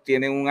tipo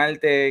tiene un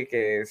arte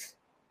que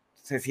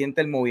se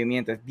siente el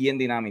movimiento, es bien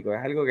dinámico. Es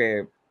algo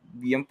que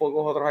bien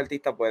pocos otros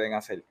artistas pueden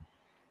hacer.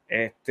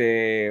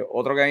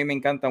 Otro que a mí me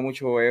encanta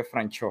mucho es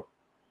Frank Cho.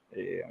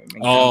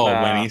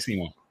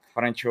 Buenísimo.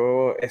 Frank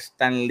Cho es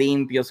tan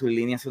limpio, sus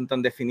líneas son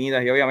tan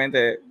definidas y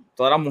obviamente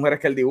todas las mujeres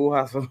que él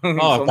dibuja son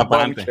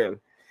bombshell.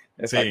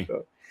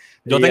 Exacto.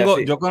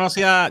 Sí. Yo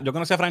conocía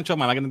a Frank Cho,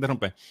 mala que te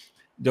interrumpe.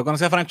 Yo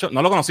conocí a Frank Cho,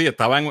 no lo conocí,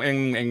 estaba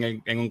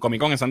en un Comic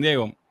Con en San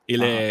Diego y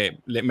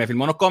me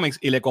filmó unos cómics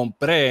y le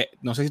compré,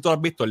 no sé si tú has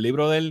visto el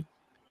libro del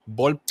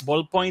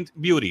Ballpoint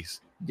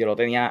Beauties. Yo lo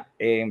tenía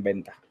en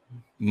venta.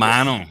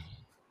 Mano,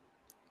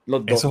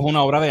 los dos. Eso es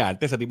una obra de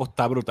arte, ese tipo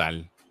está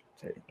brutal.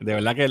 Sí. De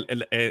verdad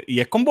que y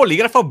es con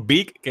bolígrafos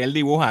big que él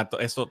dibuja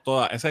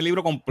ese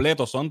libro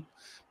completo. Son,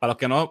 para los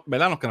que no,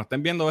 ¿verdad? Los que nos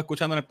estén viendo o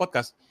escuchando en el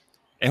podcast,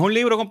 es un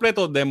libro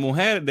completo de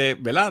mujer, de,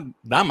 ¿verdad?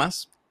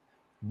 Damas,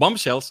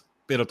 bombshells,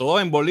 pero todo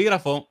en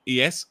bolígrafo y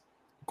es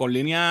con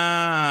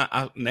línea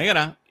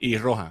negra y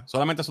roja,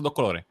 solamente esos 2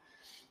 colores.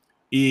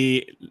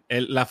 Y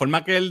la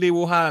forma que él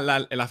dibuja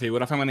la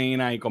figura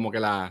femenina y como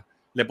que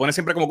le pone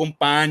siempre como que un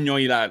paño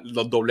y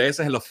los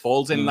dobleces, los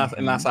folds en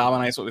la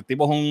sábana, eso. El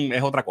tipo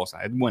es otra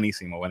cosa. Es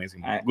buenísimo.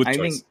 Good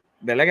choice.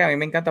 De verdad que a mí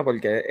me encanta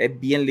porque es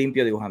bien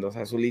limpio dibujando. O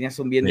sea, sus líneas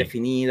son bien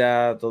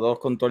definidas, todos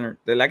contornos.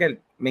 De verdad que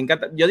me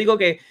encanta. Yo digo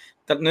que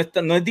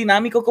no es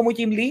dinámico como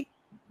Jim Lee.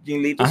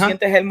 Jim Lee, tú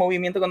sientes el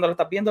movimiento cuando lo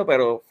estás viendo,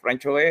 pero Frank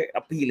Cho es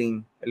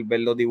appealing el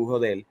ver los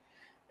dibujos de él.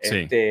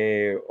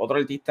 Otro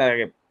artista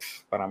que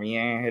para mí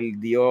es el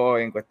dios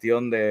en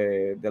cuestión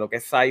de lo que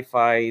es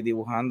sci-fi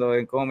dibujando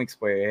en cómics,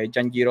 pues es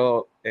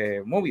Janjiro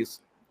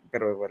Mobius,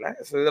 pero ¿verdad?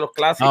 Ese es de los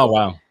clásicos.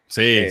 Wow.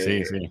 Sí.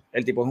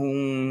 El tipo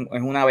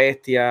es una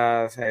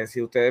bestia. O sea,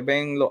 si ustedes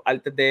ven los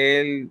artes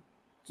de él,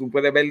 tú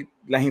puedes ver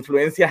las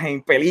influencias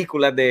en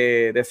películas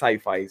de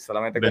sci-fi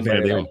solamente con ver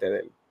el arte de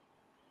él.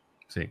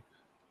 Sí.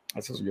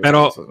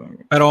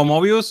 Pero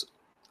Mobius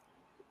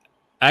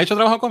 ¿ha hecho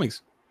trabajo en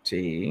cómics?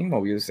 Sí,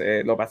 Mobius.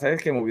 Lo que pasa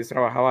es que Mobius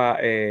trabajaba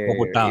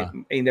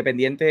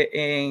independiente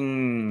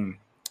en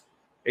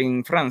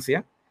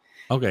Francia.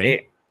 Ok.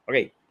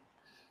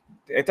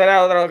 Esta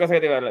era otra cosa que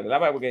te iba a hablar,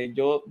 ¿verdad? Porque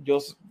yo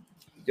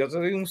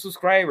soy un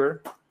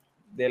subscriber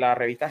de la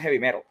revista Heavy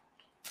Metal.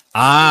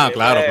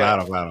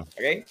 Claro.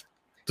 ¿Okay?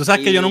 Tú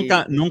sabes que yo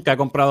nunca he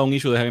comprado un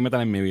issue de Heavy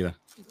Metal en mi vida.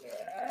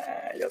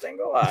 Yo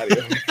tengo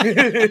varios.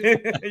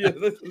 Yo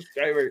soy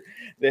subscriber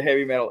de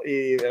Heavy Metal.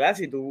 Y, ¿verdad?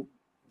 Si tú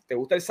te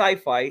gusta el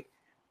sci-fi,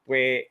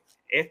 pues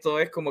esto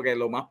es como que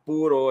lo más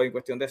puro en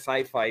cuestión de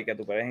sci-fi que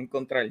tú puedes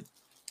encontrar.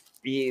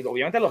 Y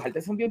obviamente los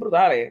artes son bien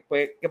brutales.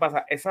 Pues, ¿qué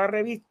pasa? Esa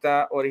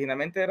revista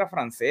originalmente era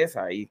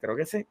francesa y creo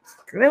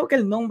que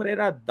el nombre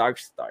era Dark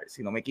Star,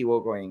 si no me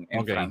equivoco, en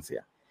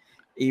Francia.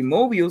 Y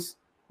Mobius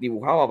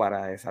dibujaba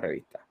para esa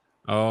revista.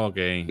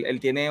 Él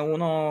tiene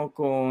uno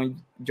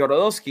con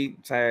Jodorowsky,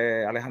 o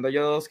sea, Alejandro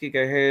Jodorowsky,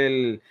 que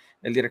es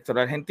el director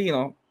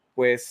argentino.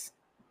 Pues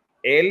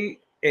él,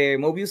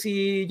 Mobius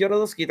y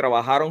Jodorowsky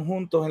trabajaron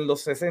juntos en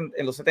los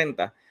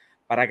 70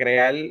 para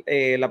crear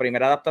la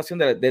primera adaptación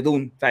de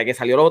Dune, o sea, que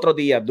salió los otros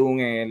días,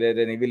 Dune, de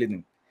Denis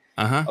Villeneuve.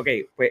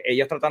 Pues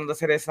ellos tratando de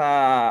hacer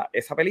esa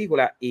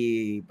película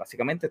y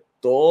básicamente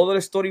todo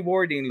el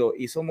storyboarding lo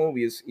hizo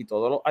Mobius y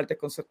todos los artes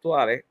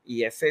conceptuales,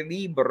 y ese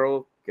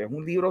libro, que es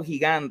un libro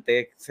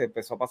gigante, se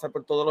empezó a pasar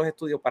por todos los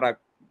estudios para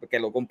que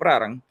lo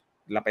compraran,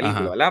 la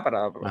película, ¿verdad?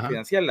 Para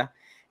financiarla.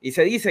 Y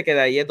se dice que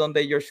de ahí es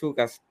donde George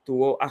Lucas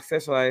tuvo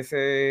acceso a ese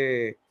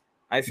de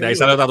ahí libro.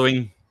 salió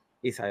Tatooine.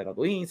 Y salió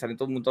Tatooine, salen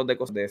todo un montón de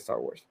cosas de Star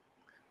Wars.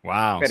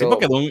 Wow, pero, sí,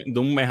 porque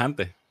Doom es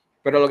antes.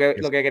 Pero lo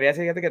que quería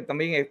decir que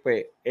también es,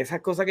 pues,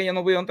 esas cosas que ellos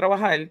no pudieron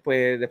trabajar,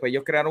 pues después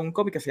ellos crearon un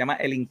cómic que se llama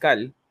El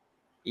Incal,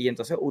 y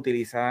entonces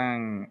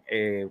utilizan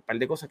un par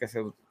de cosas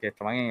que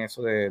estaban en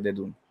eso de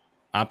Doom.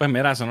 Pues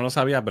mira, eso no lo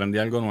sabía, aprendí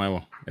algo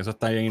nuevo. Eso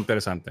está bien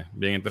interesante,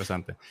 bien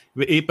interesante.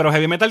 Pero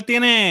Heavy Metal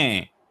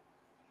tiene...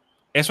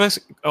 Eso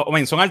es...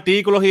 son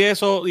artículos y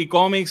eso, y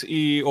cómics,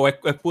 o es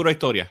pura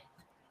historia.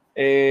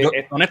 Yo,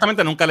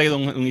 honestamente, nunca he leído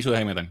un issue de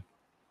Heavy Metal.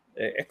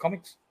 Es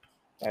cómics.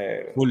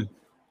 Cool.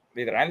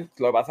 Literal.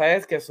 Lo que pasa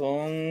es que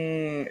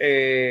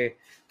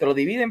te lo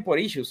dividen por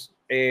issues.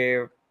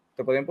 Te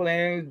pueden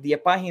poner 10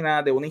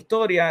 páginas de una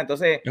historia.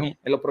 Entonces, en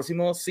los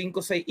próximos 5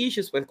 o 6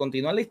 issues, pues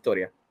continúa la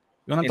historia.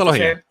 Es una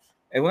antología. Entonces,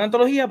 es una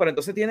antología, pero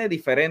entonces tiene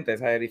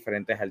diferentes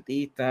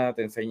artistas.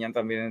 Te enseñan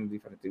también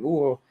diferentes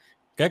dibujos.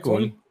 Qué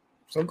cool.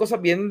 son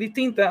cosas bien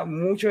distintas,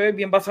 mucho es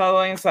bien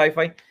basado en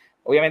sci-fi,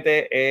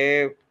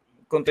 obviamente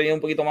contenido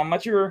un poquito más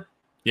mature,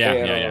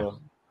 pero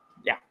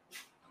ya,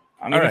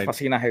 a mí me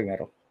fascina el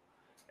género.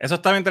 Eso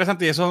está bien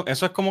interesante y eso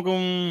es como que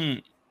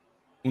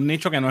un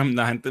nicho que no es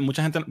la gente,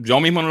 mucha gente, yo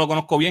mismo no lo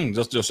conozco bien,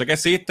 yo sé que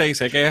existe y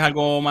sé que es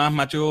algo más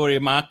mature y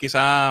más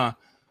quizás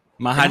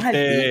más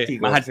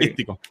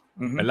artístico, sí.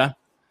 ¿verdad?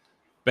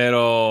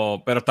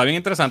 Pero está bien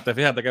interesante,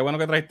 fíjate, qué bueno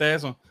que trajiste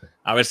eso.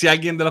 A ver si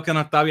alguien de los que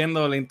nos está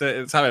viendo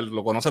 ¿sabes?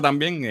 Lo conoce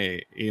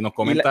también y nos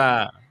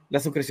comenta. La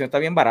suscripción está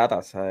bien barata,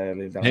 o sea,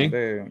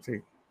 literalmente, sí,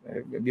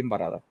 es bien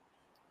barata.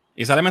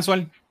 ¿Y sale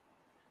mensual?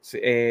 Sí,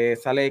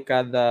 sale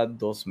cada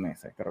 2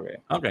 meses, creo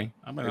que. Ok,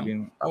 bueno,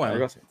 está bueno.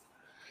 Algo así.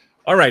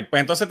 All right, pues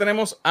entonces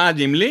tenemos a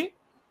Jim Lee,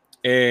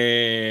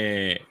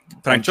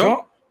 Frank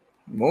Cho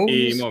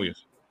y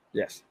Mobius.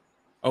 Yes.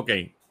 Ok,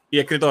 y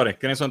escritores,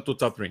 ¿quiénes son tus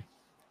top 3?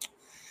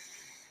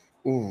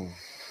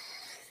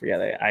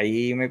 Fíjate,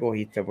 ahí me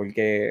cogiste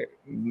porque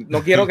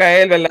no quiero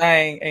caer, ¿verdad?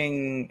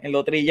 En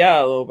lo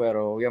trillado,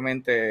 pero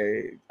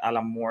obviamente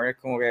Alan Moore es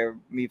como que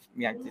mi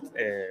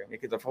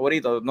escritor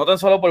favorito, no tan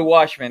solo por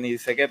Watchmen, y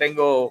sé que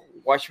tengo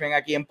Watchmen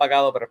aquí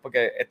empacado, pero es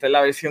porque esta es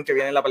la versión que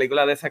viene en la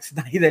película de Zack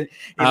Snyder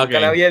y nunca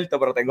la he abierto,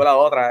 pero tengo la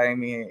otra en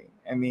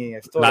mi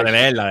storage. La de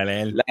leer.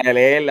 La de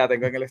leer la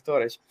tengo en el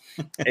storage.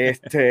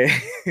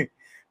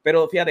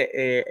 Pero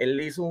fíjate, él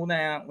hizo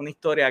una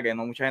historia que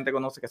no mucha gente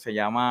conoce que se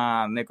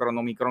llama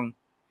Necronomicron.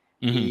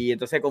 Y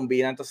entonces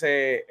combina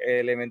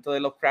elementos de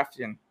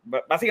Lovecraftian.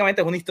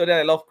 Básicamente es una historia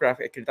de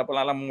Lovecraft escrita por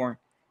Alan Moore.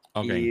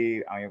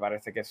 Y a mí me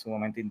parece que es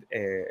sumamente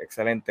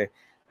excelente.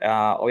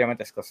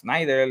 Obviamente Scott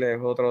Snyder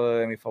es otro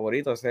de mis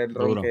favoritos. Es el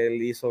rol que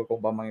él hizo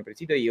con Batman en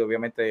principio. Y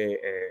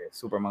obviamente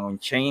Superman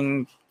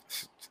Unchained.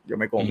 Yo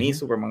me comí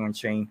Superman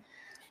Unchained.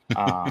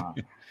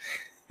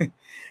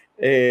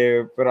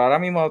 Pero ahora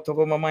mismo Top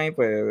of My Mind,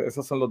 pues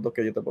esos son los dos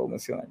que yo te puedo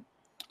mencionar.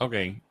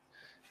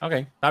 Ok,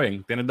 está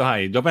bien, tienes dos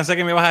ahí. Yo pensé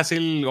que me ibas a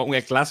decir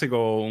un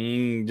clásico,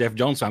 un Jeff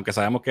Jones, aunque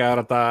sabemos que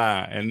ahora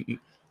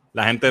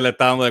la gente le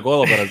está dando de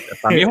codo, pero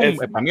para mí,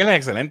 para mí él es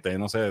excelente,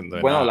 no sé.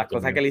 Bueno, las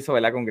cosas que él hizo,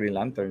 ¿verdad? Con Green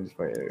Lantern.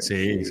 Pues,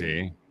 sí.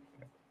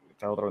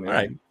 Está a otro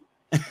nivel.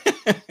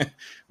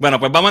 Bueno,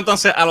 pues vamos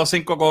entonces a los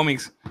 5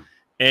 cómics.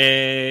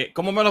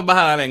 ¿Cómo me los vas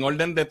a dar? ¿En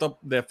orden de top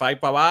de 5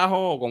 para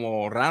abajo o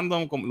como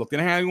random? ¿Los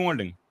tienes en algún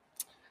orden?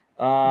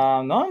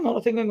 No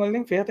los tengo en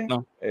orden, fíjate.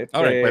 No.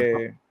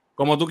 Pues,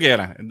 como tú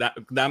quieras.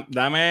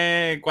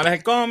 Dame cuál es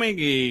el cómic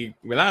y,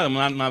 ¿verdad?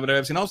 Una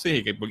breve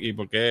sinopsis y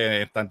por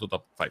qué está en tu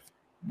top 5.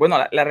 Bueno,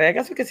 la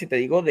realidad es que si te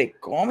digo de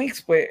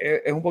cómics, pues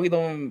es un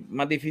poquito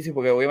más difícil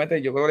porque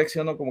obviamente yo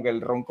colecciono como que el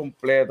ron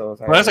completo. O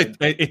sea, por eso,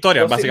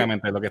 historia,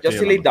 básicamente, es lo que estoy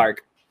Justice League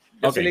Dark.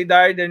 Justice League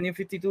Dark del New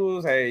 52,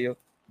 o sea, yo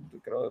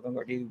creo que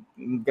tengo aquí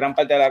gran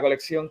parte de la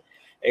colección.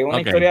 Es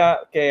una historia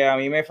que a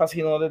mí me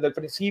fascinó desde el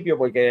principio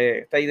porque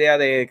esta idea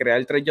de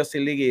crear 3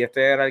 Justice League y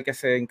este era el que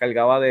se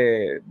encargaba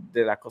de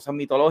las cosas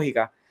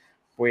mitológicas,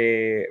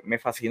 pues me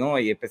fascinó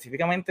y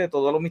específicamente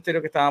todos los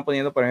misterios que estaban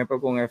poniendo, por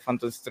ejemplo, con el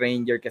Phantom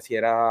Stranger, que si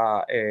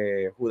era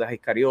Judas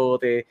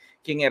Iscariote,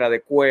 quién era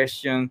The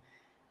Question.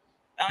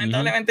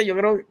 Lamentablemente yo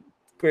creo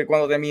que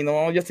cuando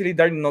terminó Justice League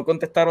Dark no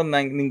contestaron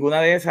ninguna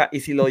de esas y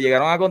si lo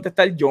llegaron a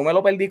contestar yo me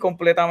lo perdí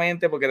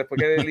completamente porque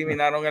después que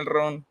eliminaron el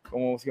ron,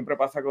 como siempre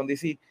pasa con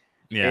DC,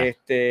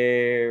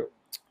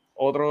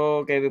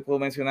 otro que puedo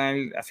mencionar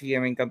así que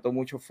me encantó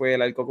mucho fue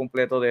el arco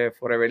completo de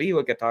Forever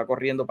Evil que estaba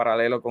corriendo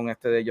paralelo con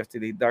este de Justice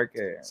League Dark,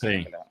 que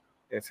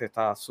ese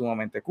está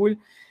sumamente cool.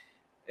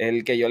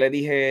 El que yo le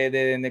dije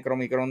de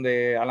Necronomicron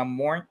de Alan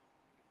Moore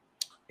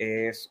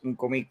es un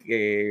cómic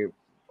que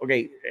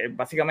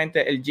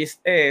básicamente el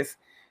gist es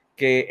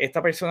que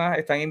estas personas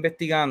están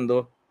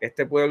investigando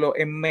este pueblo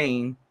en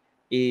Maine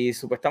y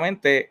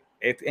supuestamente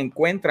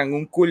encuentran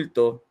un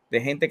culto de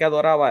gente que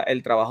adoraba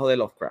el trabajo de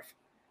Lovecraft.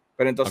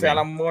 Pero entonces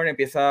Alan Moore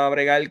empieza a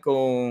bregar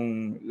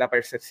con la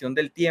percepción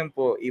del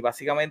tiempo y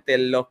básicamente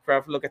el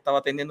Lovecraft lo que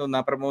estaba teniendo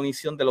una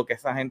premonición de lo que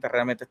esa gente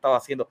realmente estaba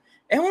haciendo.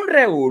 Es un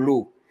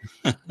revolú.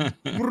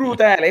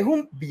 Brutal, es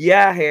un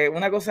viaje,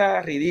 una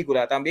cosa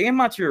ridícula. También es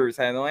mature, o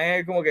sea, no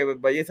es como que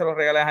vaya y se lo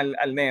regalas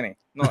al nene.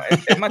 No,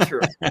 es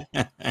mature.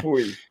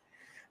 Uy.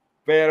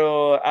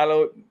 Pero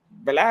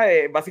 ¿verdad?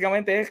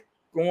 Básicamente es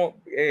como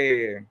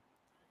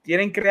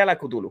quieren crear la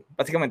Cthulhu.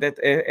 Básicamente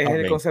es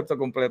el concepto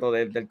completo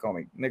del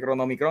cómic.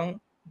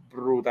 Necronomicron,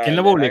 brutal. ¿Quién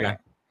lo publica?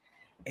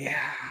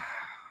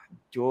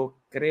 Yo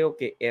creo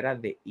que era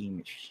The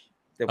Image.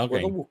 Te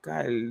puedo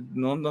buscar,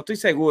 no estoy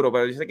seguro,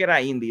 pero yo sé que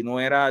era indie, no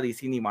era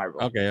DC ni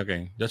Marvel. Ok,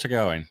 yo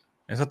chequeo a ver.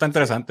 Eso está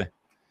interesante.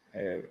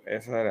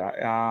 Eso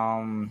era.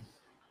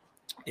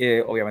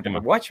 Obviamente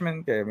por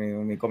Watchmen, que es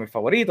mi cómic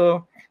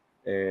favorito.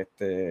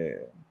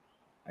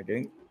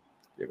 Aquí,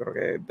 yo creo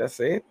que that's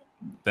it.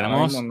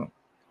 Tenemos.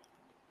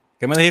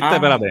 ¿Qué me dijiste?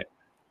 Espérate.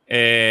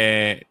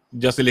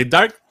 Justice League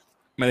Dark.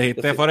 Me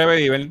dijiste Forever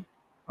Evil.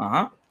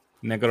 Ajá.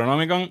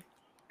 Necronomicon.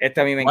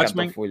 Este a mí me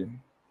encantó full.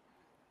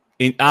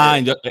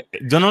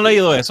 Yo no he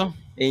leído eso.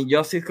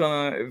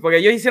 Porque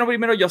ellos hicieron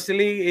primero Justice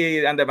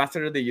League and the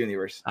Master of the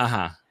Universe.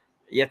 Ajá.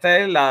 Y esta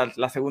es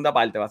la segunda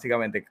parte,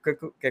 básicamente,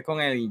 que es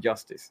con el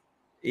Injustice.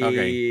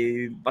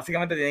 Y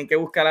básicamente tienen que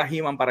buscar a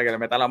He-Man para que le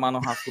meta las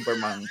manos a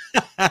Superman.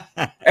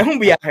 Es un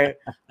viaje.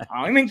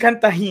 A mí me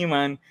encanta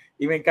He-Man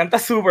y me encanta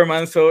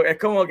Superman. So es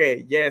como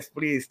que, yes,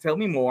 please, tell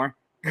me more.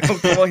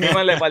 Como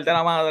He-Man le parte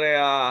la madre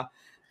a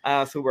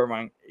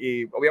Superman.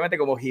 Y obviamente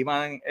como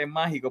He-Man es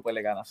mágico, pues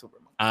le gana a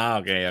Superman.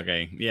 Ok.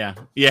 Yeah.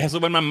 Y es el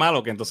Superman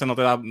malo, que entonces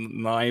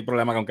no hay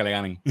problema con que le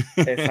ganen.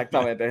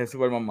 Exactamente, es el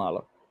Superman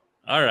malo.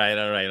 All right.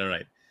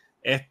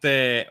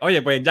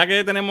 Oye, pues ya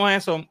que tenemos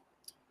eso,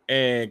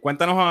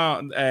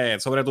 cuéntanos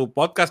sobre tu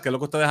podcast, qué es lo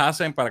que ustedes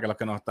hacen para que los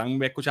que nos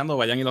están escuchando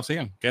vayan y lo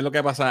sigan. ¿Qué es lo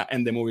que pasa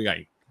en The Movie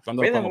Guy?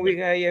 The Movie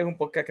Guy es un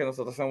podcast que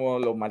nosotros hacemos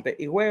los martes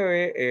y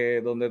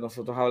jueves, donde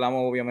nosotros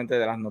hablamos obviamente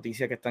de las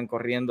noticias que están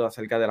corriendo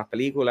acerca de las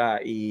películas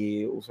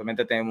y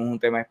usualmente tenemos un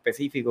tema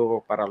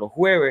específico para los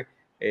jueves,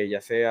 ya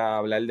sea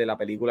hablar de la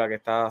película que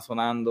está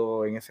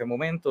sonando en ese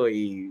momento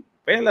y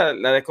pues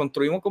la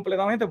desconstruimos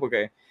completamente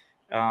porque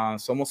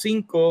somos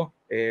 5,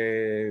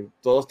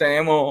 todos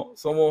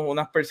somos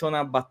unas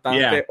personas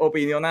bastante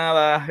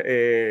opinionadas,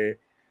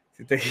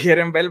 si te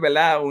quieren ver,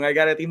 ¿verdad? Un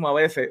algaretismo a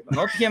veces,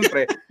 no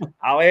siempre,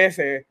 a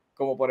veces,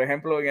 como por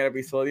ejemplo en el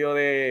episodio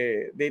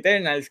de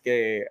Eternals,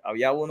 que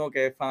había uno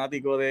que es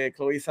fanático de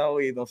Chloe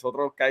Zhao y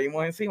nosotros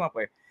caímos encima,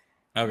 pues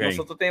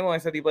nosotros tenemos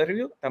ese tipo de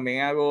review.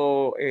 También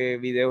hago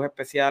videos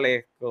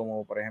especiales,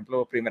 como por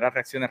ejemplo primeras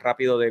reacciones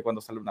rápidas de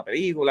cuando sale una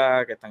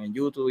película, que están en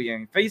YouTube y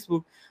en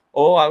Facebook,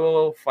 o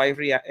hago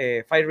 5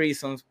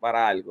 reasons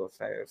para algo. O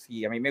sea,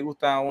 si a mí me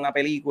gusta una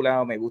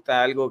película o me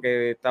gusta algo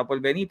que está por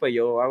venir, pues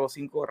yo hago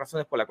 5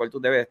 razones por las cuales tú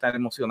debes estar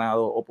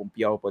emocionado o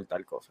pompeado por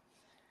tal cosa.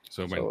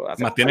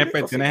 Más tienes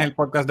el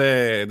podcast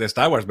de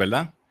Star Wars,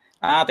 ¿verdad?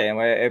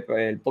 Tenemos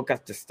el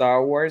podcast de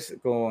Star Wars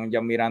con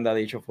John Miranda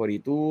de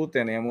H42.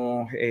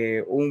 Tenemos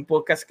un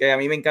podcast que a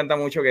mí me encanta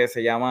mucho que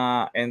se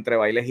llama Entre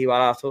Bailes y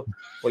Balazos,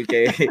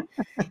 porque,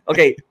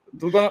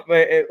 tú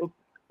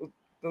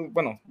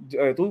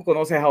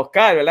conoces a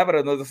Oscar, ¿verdad?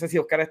 Pero no sé si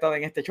Oscar ha estado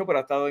en este show, pero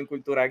ha estado en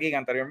Cultura Geek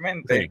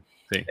anteriormente.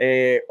 Sí.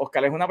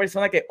 Oscar es una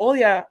persona que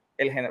odia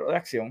el género de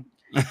acción.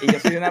 Y yo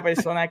soy una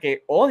persona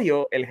que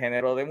odio el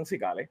género de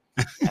musicales,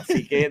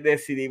 así que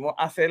decidimos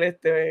hacer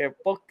este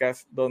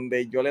podcast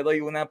donde yo le doy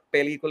una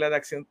película de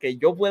acción que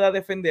yo pueda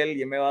defender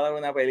y él me va a dar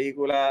una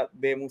película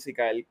de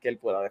musical que él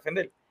pueda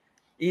defender.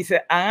 Y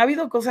han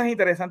habido cosas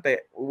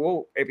interesantes.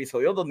 Hubo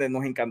episodios donde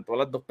nos encantó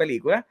las dos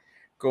películas,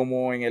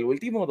 como en el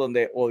último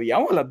donde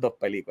odiamos las dos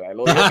películas.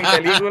 Él odió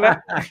mi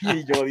película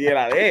y yo odié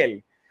la de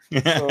él.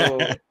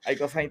 Hay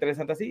cosas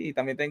interesantes así. Y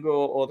también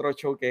tengo otro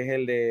show que es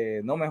el de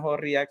No Mejor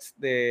Reacts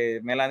de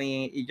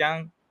Melanie y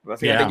Jan.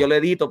 Básicamente yo lo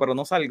edito, pero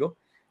no salgo.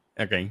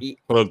 Y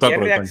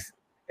es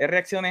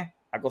reacciones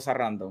a cosas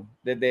random.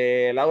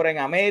 Desde Laura en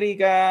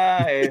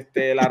América,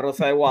 La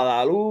Rosa de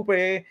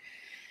Guadalupe.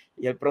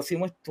 Y el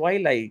próximo es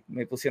Twilight.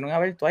 Me pusieron a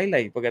ver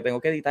Twilight porque tengo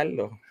que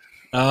editarlo.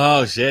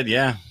 Oh, shit,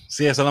 yeah.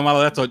 Sí, eso es lo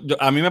malo de esto.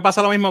 A mí me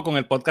pasa lo mismo con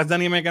el podcast de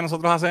anime que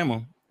nosotros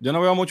hacemos. Yo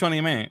no veo mucho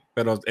anime,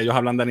 pero ellos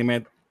hablan de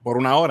anime por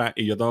 1 hora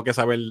y yo tengo que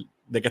saber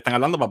de qué están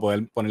hablando para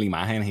poder poner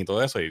imágenes y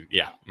todo eso y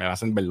ya, me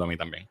hacen verlo a mí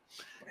también.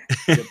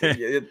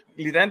 Yo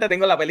literalmente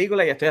tengo la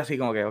película y estoy así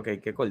como que, ok,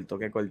 qué corto.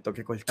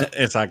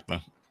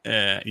 Exacto,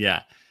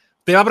 ya.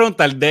 Te iba a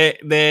preguntar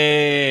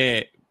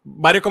de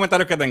varios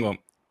comentarios que tengo.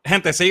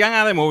 Gente, sigan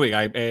a The Movie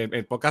Guy.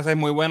 El podcast es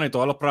muy bueno y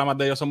todos los programas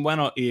de ellos son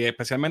buenos y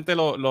especialmente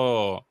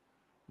los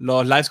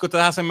lives que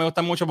ustedes hacen me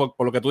gustan mucho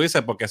por lo que tú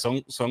dices, porque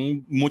son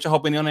muchas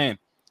opiniones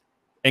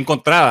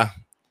encontradas.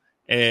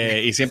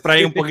 Y siempre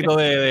hay un poquito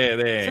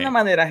de... Es una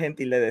manera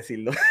gentil de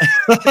decirlo.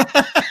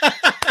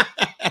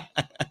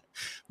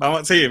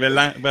 Vamos, sí,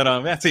 ¿verdad?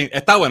 Pero sí,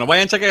 está bueno.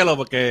 Vayan, chequenlo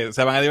porque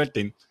se van a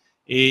divertir.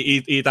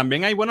 Y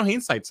también hay buenos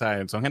insights,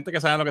 ¿sabes? Son gente que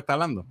sabe lo que está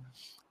hablando.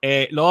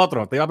 Lo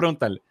otro, te iba a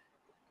preguntar,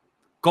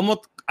 ¿cómo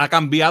ha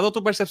cambiado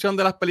tu percepción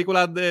de las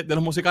películas de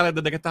los musicales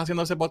desde que estás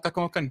haciendo ese podcast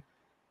con Oscar?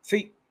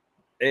 Sí.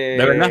 ¿De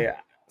verdad?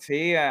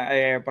 Sí,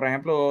 por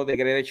ejemplo, The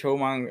Greatest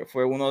Showman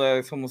fue uno de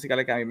esos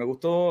musicales que a mí me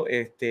gustó.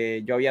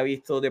 Yo había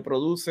visto The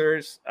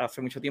Producers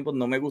hace mucho tiempo,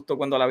 no me gustó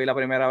cuando la vi la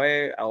primera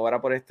vez, ahora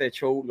por este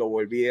show lo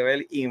volví a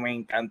ver y me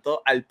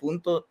encantó al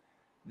punto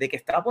de que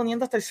estaba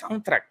poniendo hasta el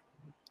soundtrack.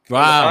 Wow.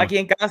 Cuando estaba aquí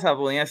en casa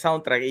ponía el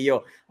soundtrack y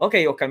yo, ok,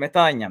 Oscar me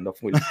está dañando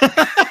full.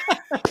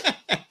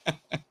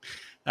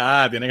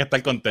 Tiene que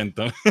estar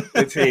contento.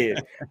 Sí,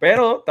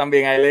 pero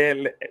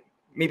también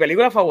mi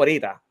película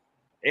favorita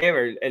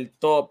ever, el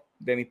top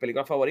de mis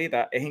películas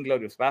favoritas es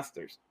Inglourious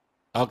Basterds.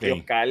 Okay. Y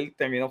Oscar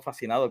terminó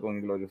fascinado con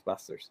Inglourious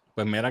Basterds.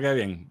 Pues mira qué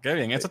bien.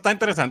 Eso está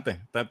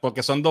interesante,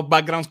 porque son 2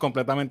 backgrounds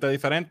completamente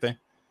diferentes,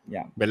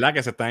 ¿verdad?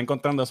 Que se están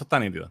encontrando, eso está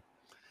nítido.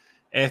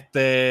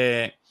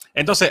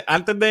 Entonces,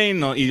 antes de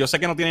irnos, y yo sé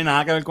que no tiene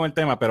nada que ver con el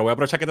tema, pero voy a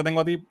aprovechar que te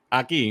tengo a ti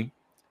aquí,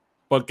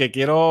 porque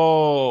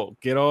quiero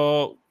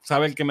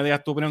saber que me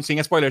digas tu opinión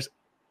sin spoilers.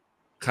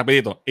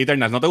 Rapidito,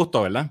 Eternals, ¿no te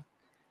gustó, verdad?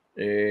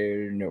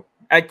 No.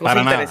 Hay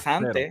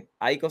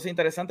cosas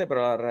interesantes,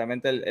 pero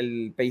realmente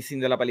el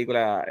pacing de la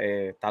película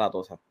está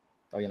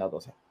bien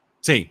latosa.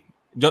 Sí,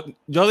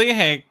 yo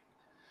dije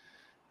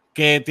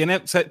que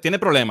tiene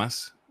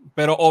problemas,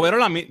 pero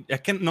overall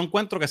es que no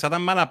encuentro que sea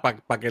tan mala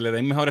para que le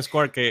den mejor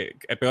score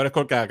el peor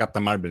score que a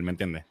Captain Marvel, ¿me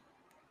entiendes?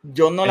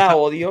 Yo no la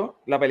odio,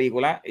 la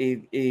película,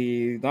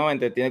 y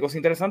nuevamente tiene cosas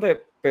interesantes,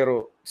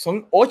 pero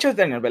son 8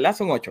 Eternals, ¿verdad?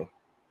 Son 8.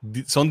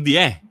 Son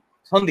 10.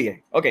 Son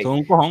 10, ok. Son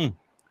un cojón.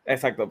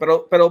 Exacto,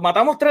 pero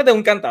matamos 3 de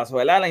un cantazo,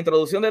 ¿verdad? La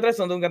introducción de 3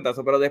 son de un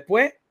cantazo, pero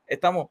después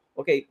estamos,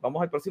 ok,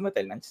 vamos al próximo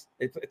Eternals.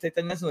 Este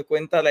Eternals nos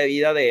cuenta la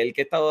vida de él,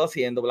 qué ha estado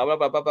haciendo, bla, bla,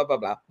 bla, bla, bla, bla,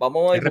 bla.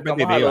 Vamos y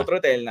buscamos al otro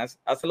Eternals,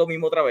 hace lo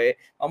mismo otra vez,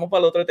 vamos para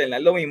el otro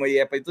Eternals, lo mismo, y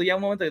después tú ya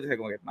un momento y dices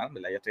como que, man,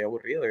 ¿verdad? Ya estoy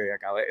aburrido,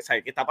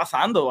 ¿sabes qué está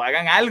pasando?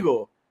 Hagan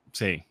algo.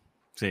 Sí,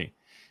 sí.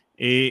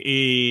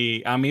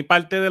 Y a mí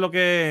parte de lo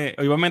que,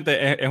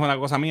 obviamente es una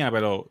cosa mía,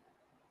 pero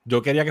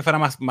yo quería que fuera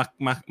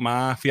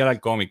más fiel al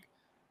cómic.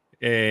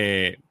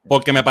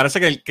 Porque me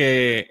parece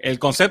que el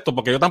concepto,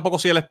 porque yo tampoco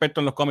soy el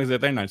experto en los cómics de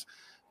Eternals,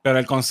 pero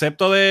el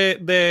concepto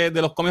de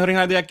los cómics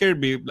originales de Jack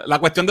Kirby, la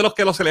cuestión de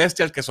los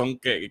Celestials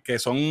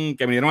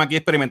que vinieron aquí,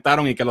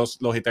 experimentaron y que los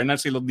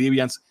Eternals y los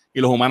Deviants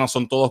y los humanos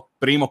son todos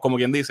primos, como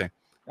quien dice.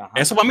 Ajá.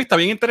 Eso para mí está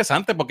bien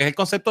interesante porque es el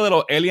concepto de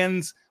los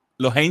aliens,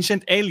 los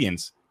Ancient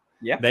Aliens.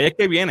 Yeah. De ahí es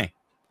que viene.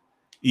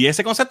 Y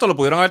ese concepto lo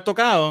pudieron haber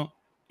tocado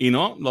y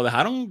no, lo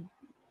dejaron,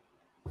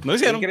 no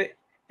hicieron. Es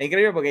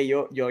increíble porque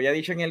yo había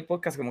dicho en el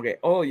podcast como que,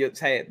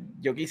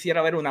 yo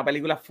quisiera ver una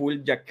película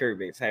full Jack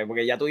Kirby, ¿sabes?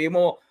 Porque ya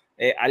tuvimos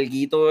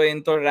alguito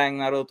en Thor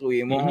Ragnarok,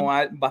 tuvimos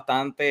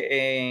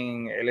bastante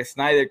en el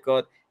Snyder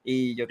Cut,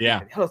 y yo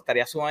dije,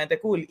 estaría sumamente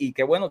cool, y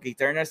qué bueno que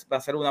Eternals va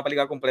a ser una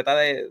película completa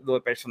de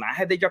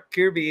personajes de Jack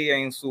Kirby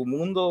en su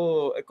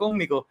mundo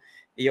cósmico.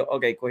 Y yo,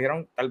 ok,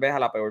 cogieron tal vez a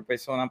la peor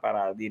persona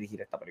para dirigir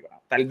esta película.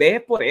 Tal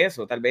vez por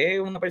eso, tal vez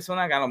una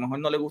persona que a lo mejor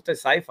no le gusta el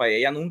sci-fi,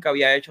 ella nunca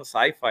había hecho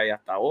sci-fi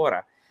hasta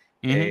ahora.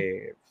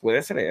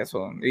 Puede ser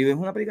eso. Y es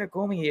una película de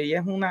cómic y ella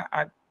es una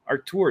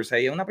artur, o sea,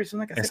 ella es una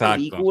persona que hace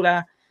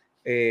películas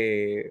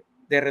de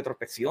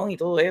retrospección y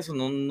todo eso,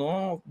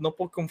 no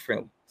por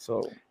confirm.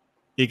 So.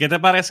 ¿Y qué te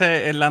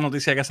parece la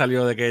noticia que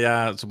salió de que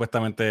ella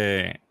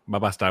supuestamente va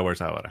para Star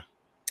Wars ahora?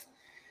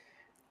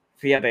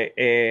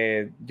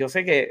 Fíjate, yo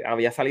sé que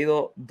había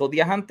salido 2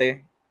 días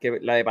antes que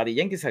la de Patty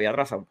Jenkins se había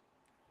atrasado.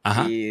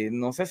 Ajá. Y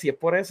no sé si es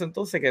por eso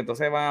entonces que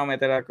entonces van a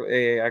meter a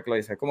Chloe.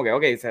 Es como que,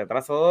 ok, se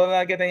atrasó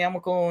la que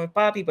teníamos con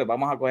Patty, pues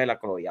vamos a coger a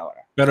Chloe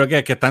ahora. ¿Pero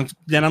qué? Que están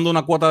llenando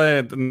una cuota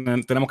de...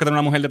 Tenemos que tener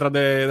una mujer detrás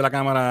de la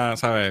cámara,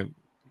 ¿sabes?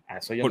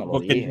 Eso yo no lo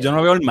dije. Porque yo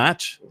no veo el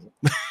match.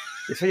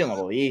 Eso yo no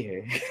lo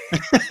dije.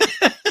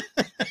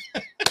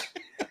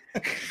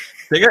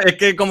 Es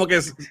que como que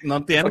no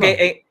entiendo.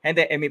 Okay,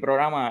 gente, en mi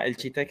programa el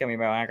chiste es que a mí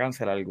me van a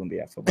cancelar algún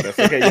día. Por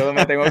eso es que yo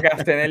me tengo que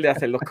abstener de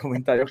hacer los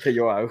comentarios que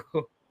yo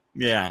hago.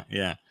 Yeah.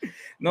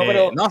 No,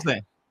 pero no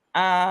sé.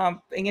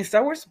 En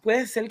Star Wars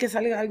puede ser que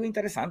salga algo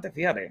interesante,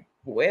 fíjate.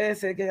 Puede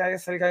ser que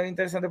salga algo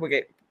interesante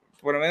porque,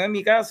 por lo menos en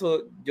mi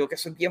caso, yo que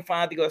soy bien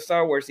fanático de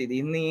Star Wars y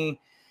Disney,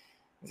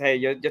 o sea,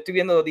 yo estoy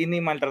viendo Disney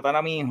maltratar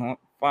a mi hijo,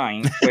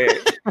 fine,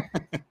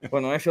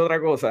 pues no es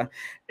otra cosa.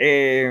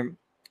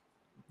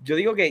 Yo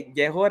digo que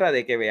ya es hora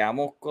de que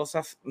veamos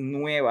cosas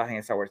nuevas en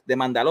Star Wars. De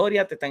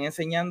Mandalorian te están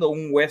enseñando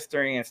un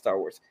western en Star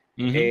Wars.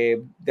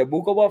 The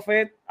Book of Boba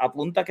Fett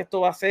apunta que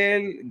esto va a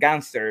ser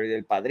gangster,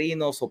 El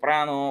Padrino,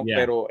 Soprano,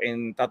 pero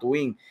en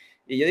Tatooine.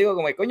 Y yo digo,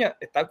 como, coño,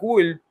 está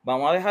cool.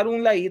 Vamos a dejar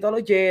un ladito a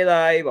los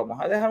Jedi, vamos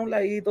a dejar un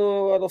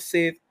ladito a los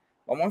Sith.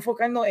 Vamos a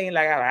enfocarnos en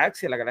la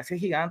galaxia es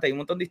gigante, hay un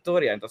montón de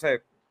historias.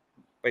 Entonces,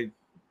 pues,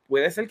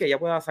 puede ser que ella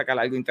pueda sacar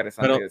algo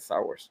interesante de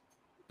Star Wars.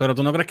 Pero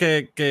 ¿tú no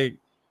crees que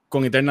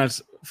con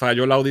Eternals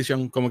falló la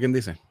audición, como quien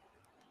dice?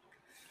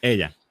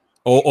 Ella.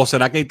 ¿O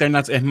será que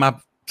Eternals es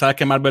más... Sabes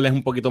que Marvel es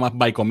un poquito más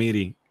by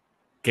committee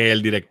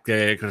que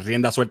que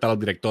rienda suelta a los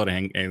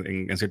directores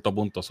en cierto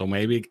punto. So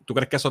maybe, ¿tú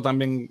crees que eso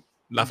también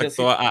la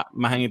afectó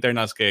más en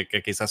Eternals? Que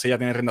quizás ella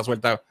tiene rienda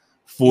suelta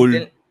full.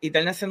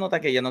 Eternals se nota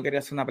que ella no quería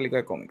hacer una película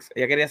de cómics.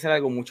 Ella quería hacer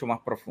algo mucho más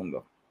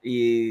profundo.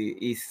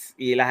 Y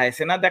las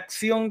escenas de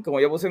acción, como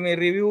yo puse en mi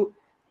review,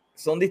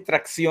 son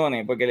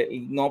distracciones porque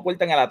no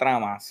aportan a la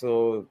trama.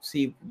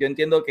 Sí, yo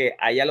entiendo que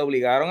a ella le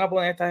obligaron a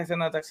poner estas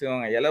escenas de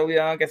acción, a ella le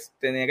obligaron que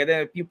tenía que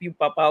tener piu piu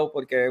papau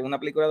porque es una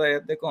película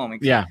de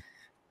cómics.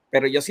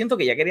 Pero yo siento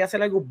que ella quería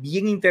hacer algo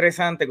bien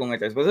interesante con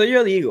esto. Por eso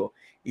yo digo,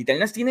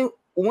 Eternals tiene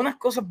unas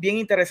cosas bien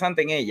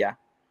interesantes en ella,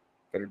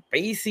 pero el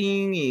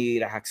pacing y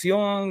la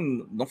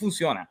acción no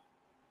funciona.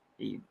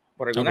 Y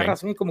por alguna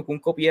razón es como que un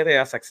copia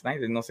de Zack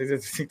Snyder. No sé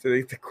si te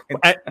diste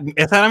cuenta.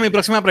 Esa era mi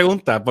próxima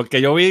pregunta,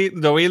 porque yo leí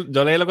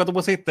lo que tú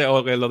pusiste,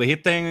 o que lo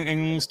dijiste en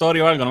un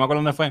story o algo, no me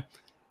acuerdo dónde fue,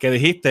 que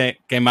dijiste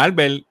que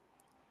Marvel,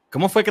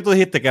 ¿cómo fue que tú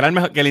dijiste? Que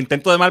era que el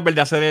intento de Marvel de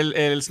hacer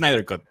el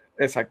Snyder Cut.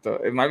 Exacto.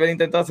 Marvel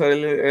intentó hacer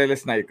el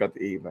Snyder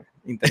Cut y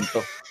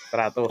intentó,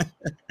 trató.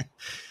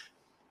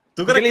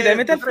 ¿Tú crees que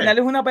literalmente al final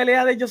es una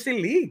pelea de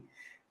Justin Lee?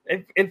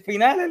 El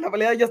final es la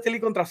pelea de Justin Lee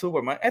contra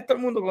Superman. Es todo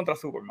el mundo contra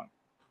Superman.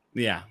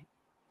 Ya.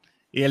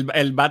 Y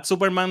el Bad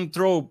Superman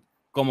trope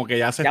como que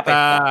ya se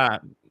está...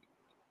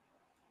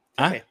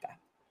 Apesta.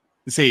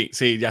 Sí,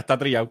 ya está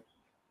trillado.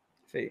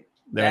 Sí.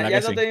 Ya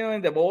lo tenemos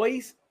en The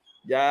Boys.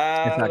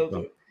 Ya.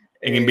 Exacto.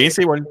 En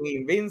Invincible. En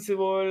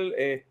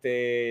Invincible,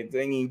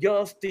 en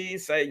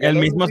Injustice. El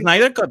mismo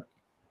Snyder Cut.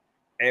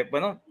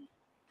 Bueno.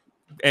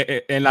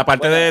 En la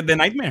parte de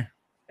Nightmare.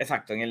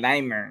 Exacto, en el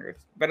Nightmare.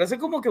 Pero eso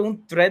es como que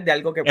un thread de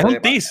algo que es puede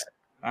un tease. pasar.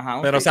 Ajá,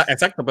 un pero, tease. O sea,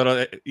 exacto, pero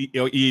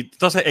y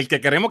entonces el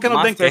que queremos que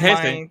nos den, que es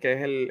ese. Que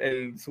es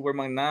el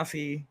Superman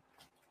nazi.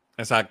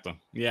 Exacto,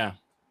 ya.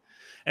 Yeah.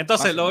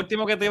 Entonces, lo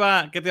último que te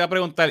iba a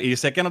preguntar, y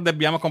sé que nos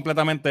desviamos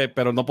completamente,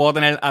 pero no puedo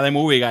tener a The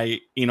Movie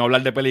Guy y no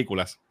hablar de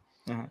películas.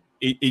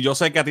 Y yo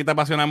sé que a ti te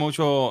apasiona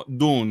mucho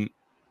Dune,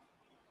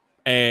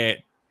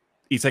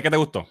 y sé que te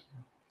gustó.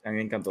 A mí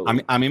me encantó.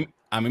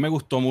 A mí me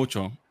gustó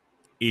mucho,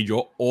 y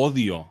yo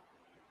odio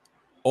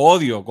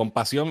con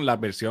pasión la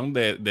versión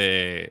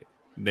de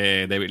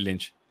David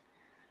Lynch.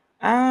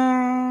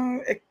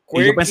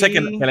 Y yo pensé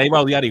que la iba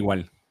a odiar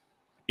igual,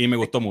 y me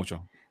gustó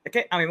mucho. Es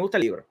que a mí me gusta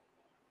el libro.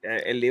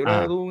 El libro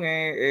de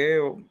Dune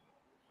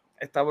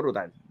está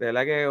brutal, de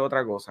verdad que es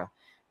otra cosa.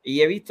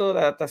 Y he visto la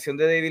adaptación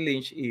de David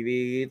Lynch y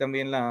vi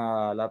también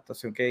la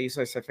adaptación que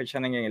hizo SF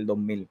Shannon en el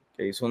 2000,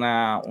 que hizo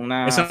una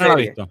Esa serie. no la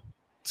he visto.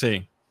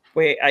 Sí.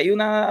 Pues hay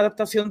una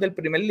adaptación del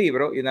primer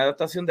libro y una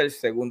adaptación del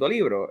segundo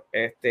libro.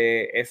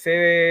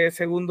 Ese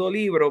segundo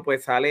libro,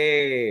 pues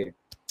sale,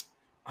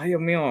 ay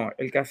Dios mío,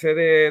 el que hace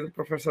de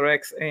Professor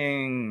X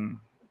en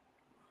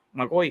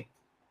McCoy.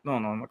 No,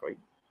 McCoy.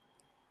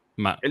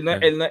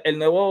 El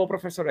nuevo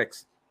Professor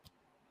X.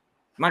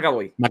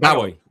 McAvoy,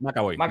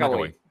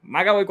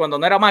 cuando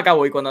no era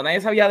McAvoy, cuando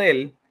nadie sabía de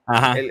él,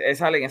 él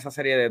sale en esa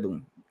serie de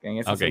Dune, en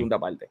esa segunda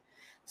parte.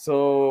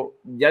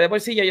 Ya de por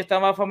sí ya yo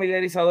estaba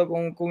familiarizado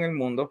con el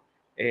mundo.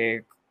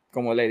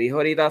 Como le dijo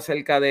ahorita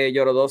acerca de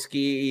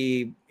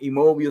Jodorowsky y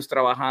Mobius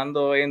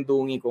trabajando en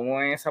Dune y cómo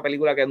esa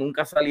película que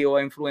nunca salió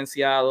ha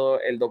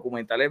influenciado. El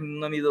documental es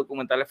uno de mis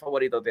documentales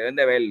favoritos, deben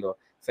de verlo.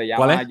 Se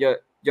llama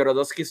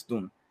Jodorowsky's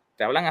Dune.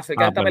 Te hablan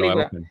acerca de esta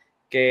película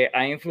que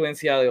ha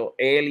influenciado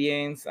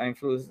Aliens, ha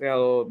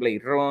influenciado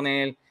Blade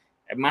Runner,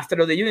 Master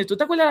of the Universe. ¿Tú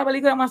te acuerdas de la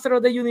película Master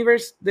of the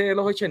Universe de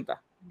los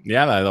 80?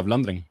 Ya, la de Dolph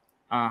Lundgren.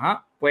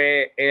 Ajá,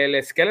 pues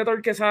el Skeletor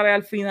que sale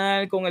al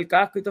final con el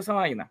casco y toda esa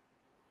vaina,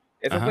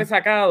 eso fue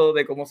sacado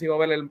de cómo se iba a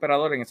ver el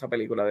emperador en esa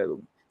película de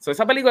Doom.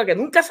 Esa película que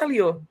nunca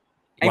salió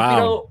ha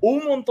inspirado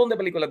un montón de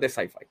películas de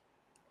sci-fi.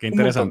 Qué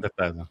interesante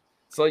está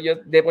eso. Yo,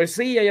 de por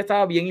sí ya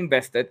estaba bien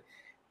invested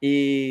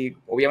y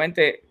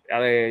obviamente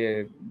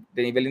de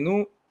nivel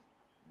Villeneuve,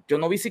 yo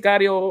no vi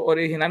Sicario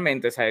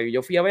originalmente, o sea,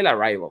 yo fui a ver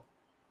Arrival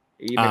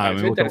y me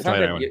pareció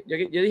interesante.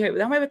 Yo dije,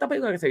 déjame ver esta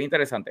película que se ve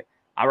interesante.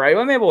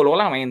 Arrival me voló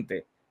la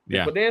mente.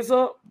 Después de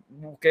eso,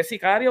 busqué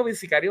Sicario y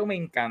Sicario me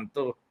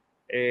encantó.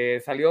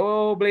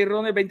 Salió Blade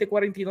Runner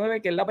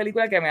 2049, que es la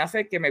película que me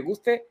hace que me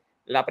guste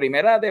la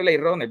primera de Blade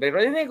Runner. Blade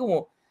Runner tiene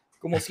como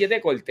 7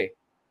 cortes.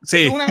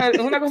 Sí. Es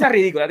una cosa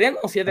ridícula, tiene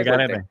como 7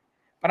 cortes.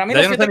 Para mí,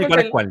 los 7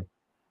 cortes,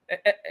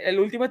 el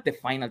último es The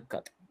Final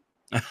Cut.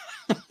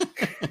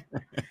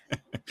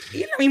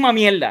 Y es la misma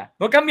mierda,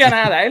 no cambia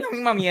nada, es la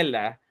misma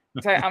mierda.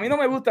 O sea, a mí no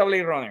me gusta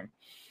Blade Runner,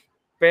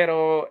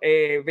 pero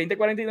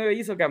 2049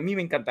 hizo que a mí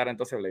me encantara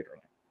entonces Blade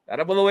Runner.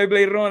 Ahora puedo ver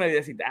Blade Runner y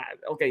decir,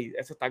 ok,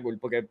 eso está cool,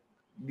 porque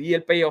vi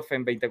el payoff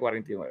en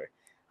 2049.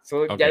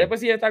 Ya después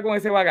si ya está con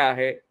ese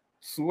bagaje,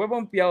 sube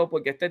pompeado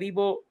porque este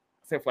tipo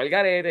se fue al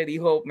garete,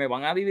 dijo, me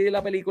van a dividir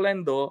la película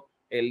en 2,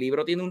 el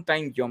libro tiene un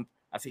time jump,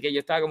 así que yo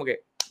estaba como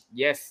que,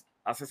 yes,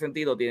 hace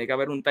sentido, tiene que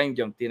haber un time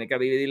jump, tiene que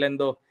dividirla en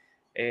 2.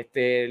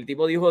 El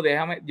tipo dijo,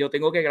 yo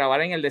tengo que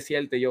grabar en el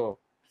desierto. Y yo,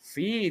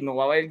 sí, no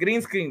va a haber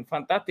green screen,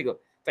 fantástico.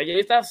 O sea, yo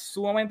estaba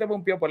sumamente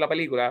pompeado por la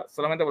película,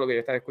 solamente por lo que yo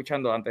estaba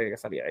escuchando antes de que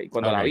saliera. Y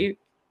cuando la vi,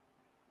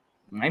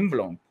 mind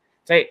blown.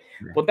 O sea,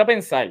 ponte a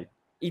pensar,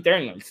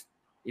 Eternals,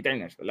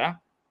 ¿verdad?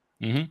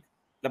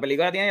 La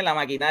película tiene la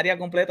maquinaria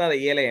completa de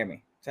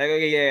ILM. ¿Sabes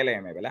qué es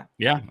ILM, verdad?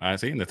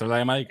 Sí, Industrial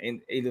Light and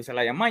Magic. Industrial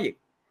Light and Magic.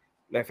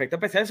 Los efectos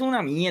especiales son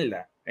una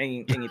mierda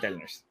en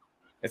Eternals.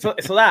 Eso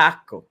da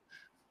asco,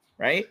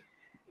 right?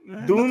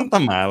 Dune, no está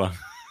tan malo.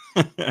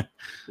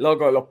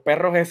 Loco, los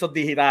perros esos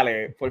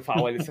digitales, por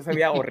favor, eso se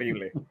veía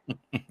horrible.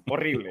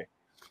 Horrible.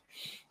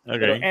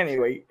 Pero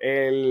anyway,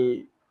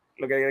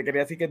 lo que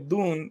quería decir es que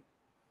Dune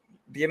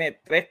tiene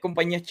 3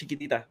 compañías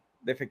chiquititas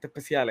de efectos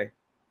especiales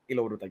y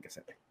lo brutal que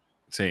se ve.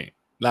 Sí,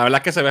 la verdad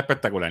es que se ve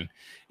espectacular.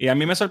 Y a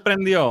mí me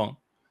sorprendió,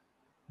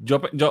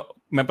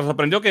 me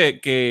sorprendió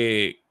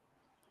que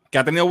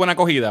ha tenido buena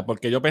acogida,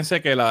 porque yo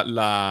pensé que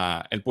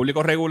el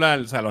público regular,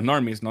 o sea, los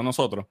normies, no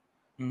nosotros,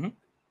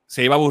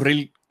 se iba a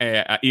aburrir.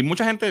 Y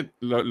mucha gente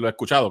lo ha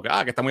escuchado, que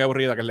está muy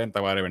aburrida, que es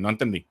lenta, whatever. No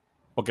entendí.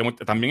 Porque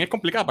también es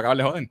complicado para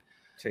acabarle joden.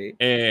 Sí.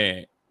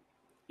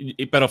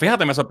 Pero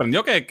fíjate, me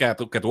sorprendió que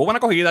tuvo buena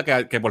acogida,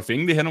 que por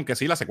fin dijeron que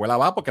sí, la secuela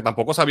va, porque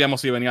tampoco sabíamos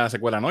si venía la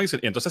secuela o no. Y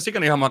entonces sí que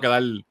nos íbamos a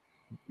quedar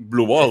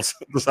blue balls,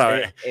 tú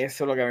sabes.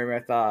 Eso es lo que a mí me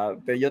estaba...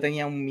 Yo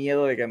tenía un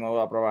miedo de que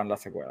no aprobaran la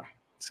secuela.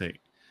 Sí.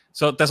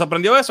 ¿Te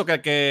sorprendió eso?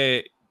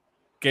 Que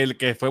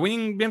fue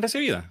bien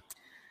recibida.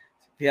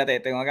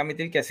 Fíjate, tengo que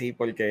admitir que sí,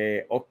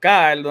 porque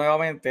Oscar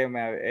nuevamente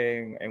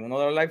en uno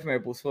de los lives me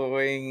puso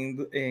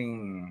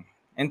en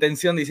en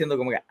tensión diciendo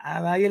como que a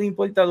nadie le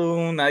importa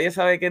Dune, nadie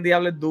sabe qué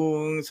diablo es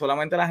Dune,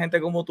 solamente la gente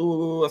como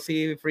tú,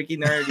 así freaky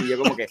nerd, y yo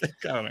como que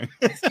cabrón.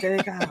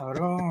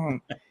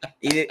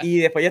 Y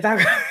después yo estaba,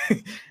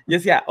 yo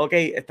decía, ok,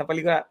 esta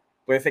película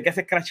puede ser que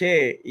se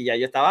escrachee, y ya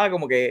yo estaba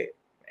como que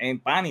en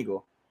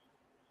pánico.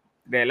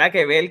 De verdad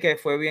que ver que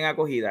fue bien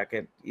acogida,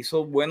 que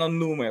hizo buenos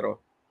números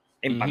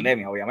en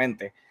pandemia,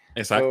 obviamente.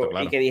 Exacto,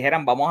 claro. Y que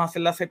dijeran, vamos a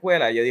hacer la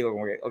secuela, yo digo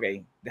como que, ok,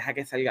 deja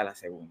que salga la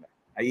segunda.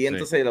 Ahí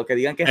entonces los que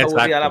digan que es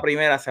aburrida la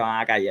primera se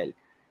van a callar.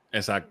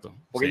 Exacto.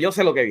 Porque yo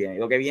sé lo que viene, y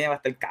lo que viene va a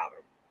estar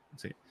cabrón.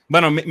 Sí.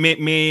 Bueno,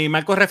 mi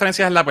marco de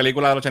referencia es la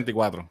película del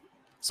 84.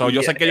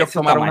 Yo sé que ellos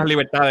tomaron unas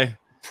libertades.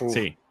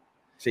 Sí.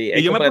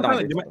 Y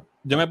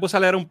yo me puse a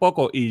leer un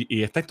poco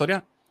y esta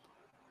historia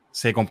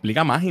se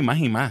complica más y más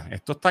y más.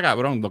 Esto está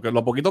cabrón.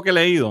 Lo poquito que he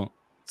leído,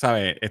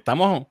 ¿sabes?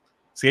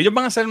 Si ellos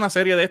van a hacer una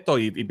serie de esto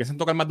y piensan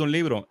tocar más de un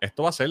libro,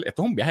 esto es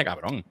un viaje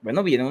cabrón.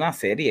 Bueno, viene una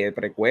serie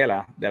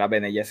precuela de la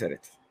Bene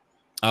Gesserit.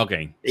 Ok.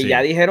 Y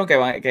ya dijeron que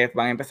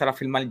van a empezar a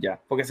filmar ya,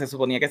 porque se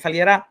suponía que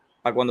saliera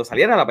para cuando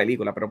saliera la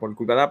película, pero por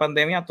culpa de la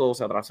pandemia todo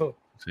se atrasó.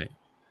 Sí.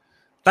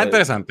 Está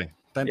interesante.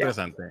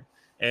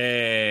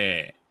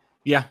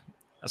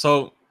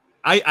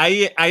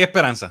 Hay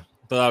esperanza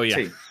todavía.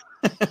 Sí.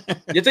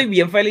 Yo estoy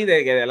bien feliz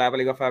de que la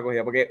película fue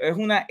acogida, porque es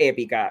una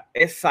épica,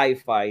 es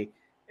sci-fi,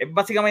 es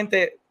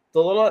básicamente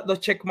todos los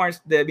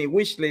checkmarks de mi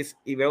wishlist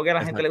y veo que a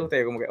la gente le gusta y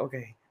yo como que, ok,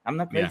 I'm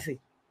not crazy.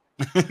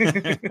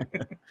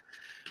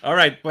 All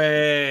right,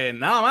 pues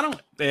nada, mano.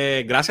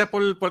 Gracias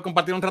por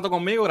compartir un rato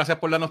conmigo. Gracias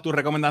por darnos tus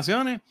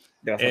recomendaciones.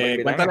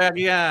 Cuéntale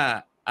aquí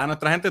a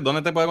nuestra gente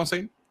dónde te puede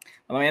conseguir.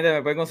 Bueno, gente,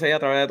 me pueden conseguir a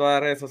través de todas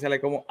las redes sociales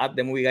como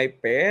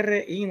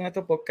 @TheMovieGuy_PR y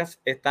nuestro podcast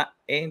está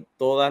en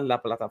todas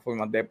las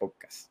plataformas de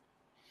podcast.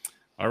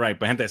 All right,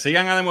 pues gente,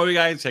 sigan a The Movie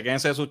Guy,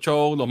 chequense su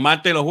show los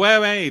martes y los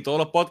jueves y todos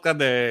los podcasts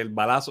del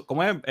balazo.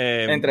 ¿Cómo es?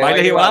 Entre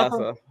Bailes y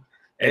Balazos.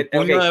 El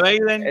puño de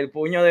Baiden. El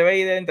puño de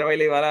Baiden, Entre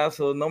Baile y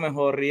Balazo, No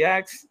Mejor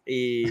Reacts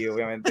y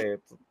obviamente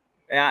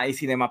y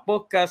Cinema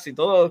Podcast y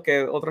todos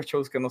otros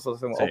shows que nosotros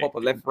hacemos. Sí. Opa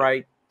por Left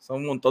Right.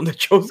 Son un montón de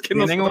shows que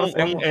nosotros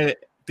hacemos.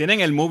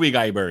 Tienen el Movie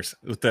Guyverse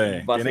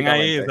ustedes. Tienen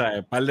ahí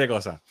un par de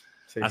cosas.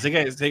 Sí. Así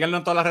que síganlo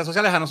en todas las redes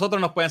sociales. A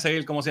nosotros nos pueden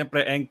seguir como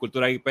siempre en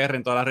Cultura IPR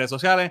en todas las redes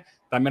sociales.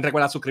 También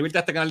recuerda suscribirte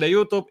a este canal de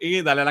YouTube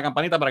y darle a la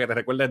campanita para que te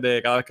recuerdes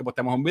de cada vez que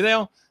postemos un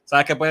video.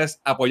 Sabes que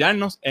puedes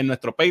apoyarnos en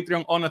nuestro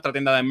Patreon o nuestra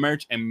tienda de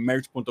merch en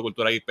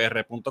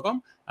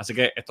merch.culturaipr.com. Así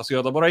que esto ha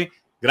sido todo por hoy.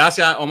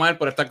 Gracias, Omar,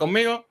 por estar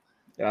conmigo.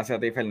 Gracias a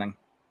ti, Fernán.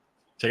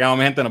 Checamos,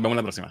 mi gente. Nos vemos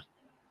la próxima.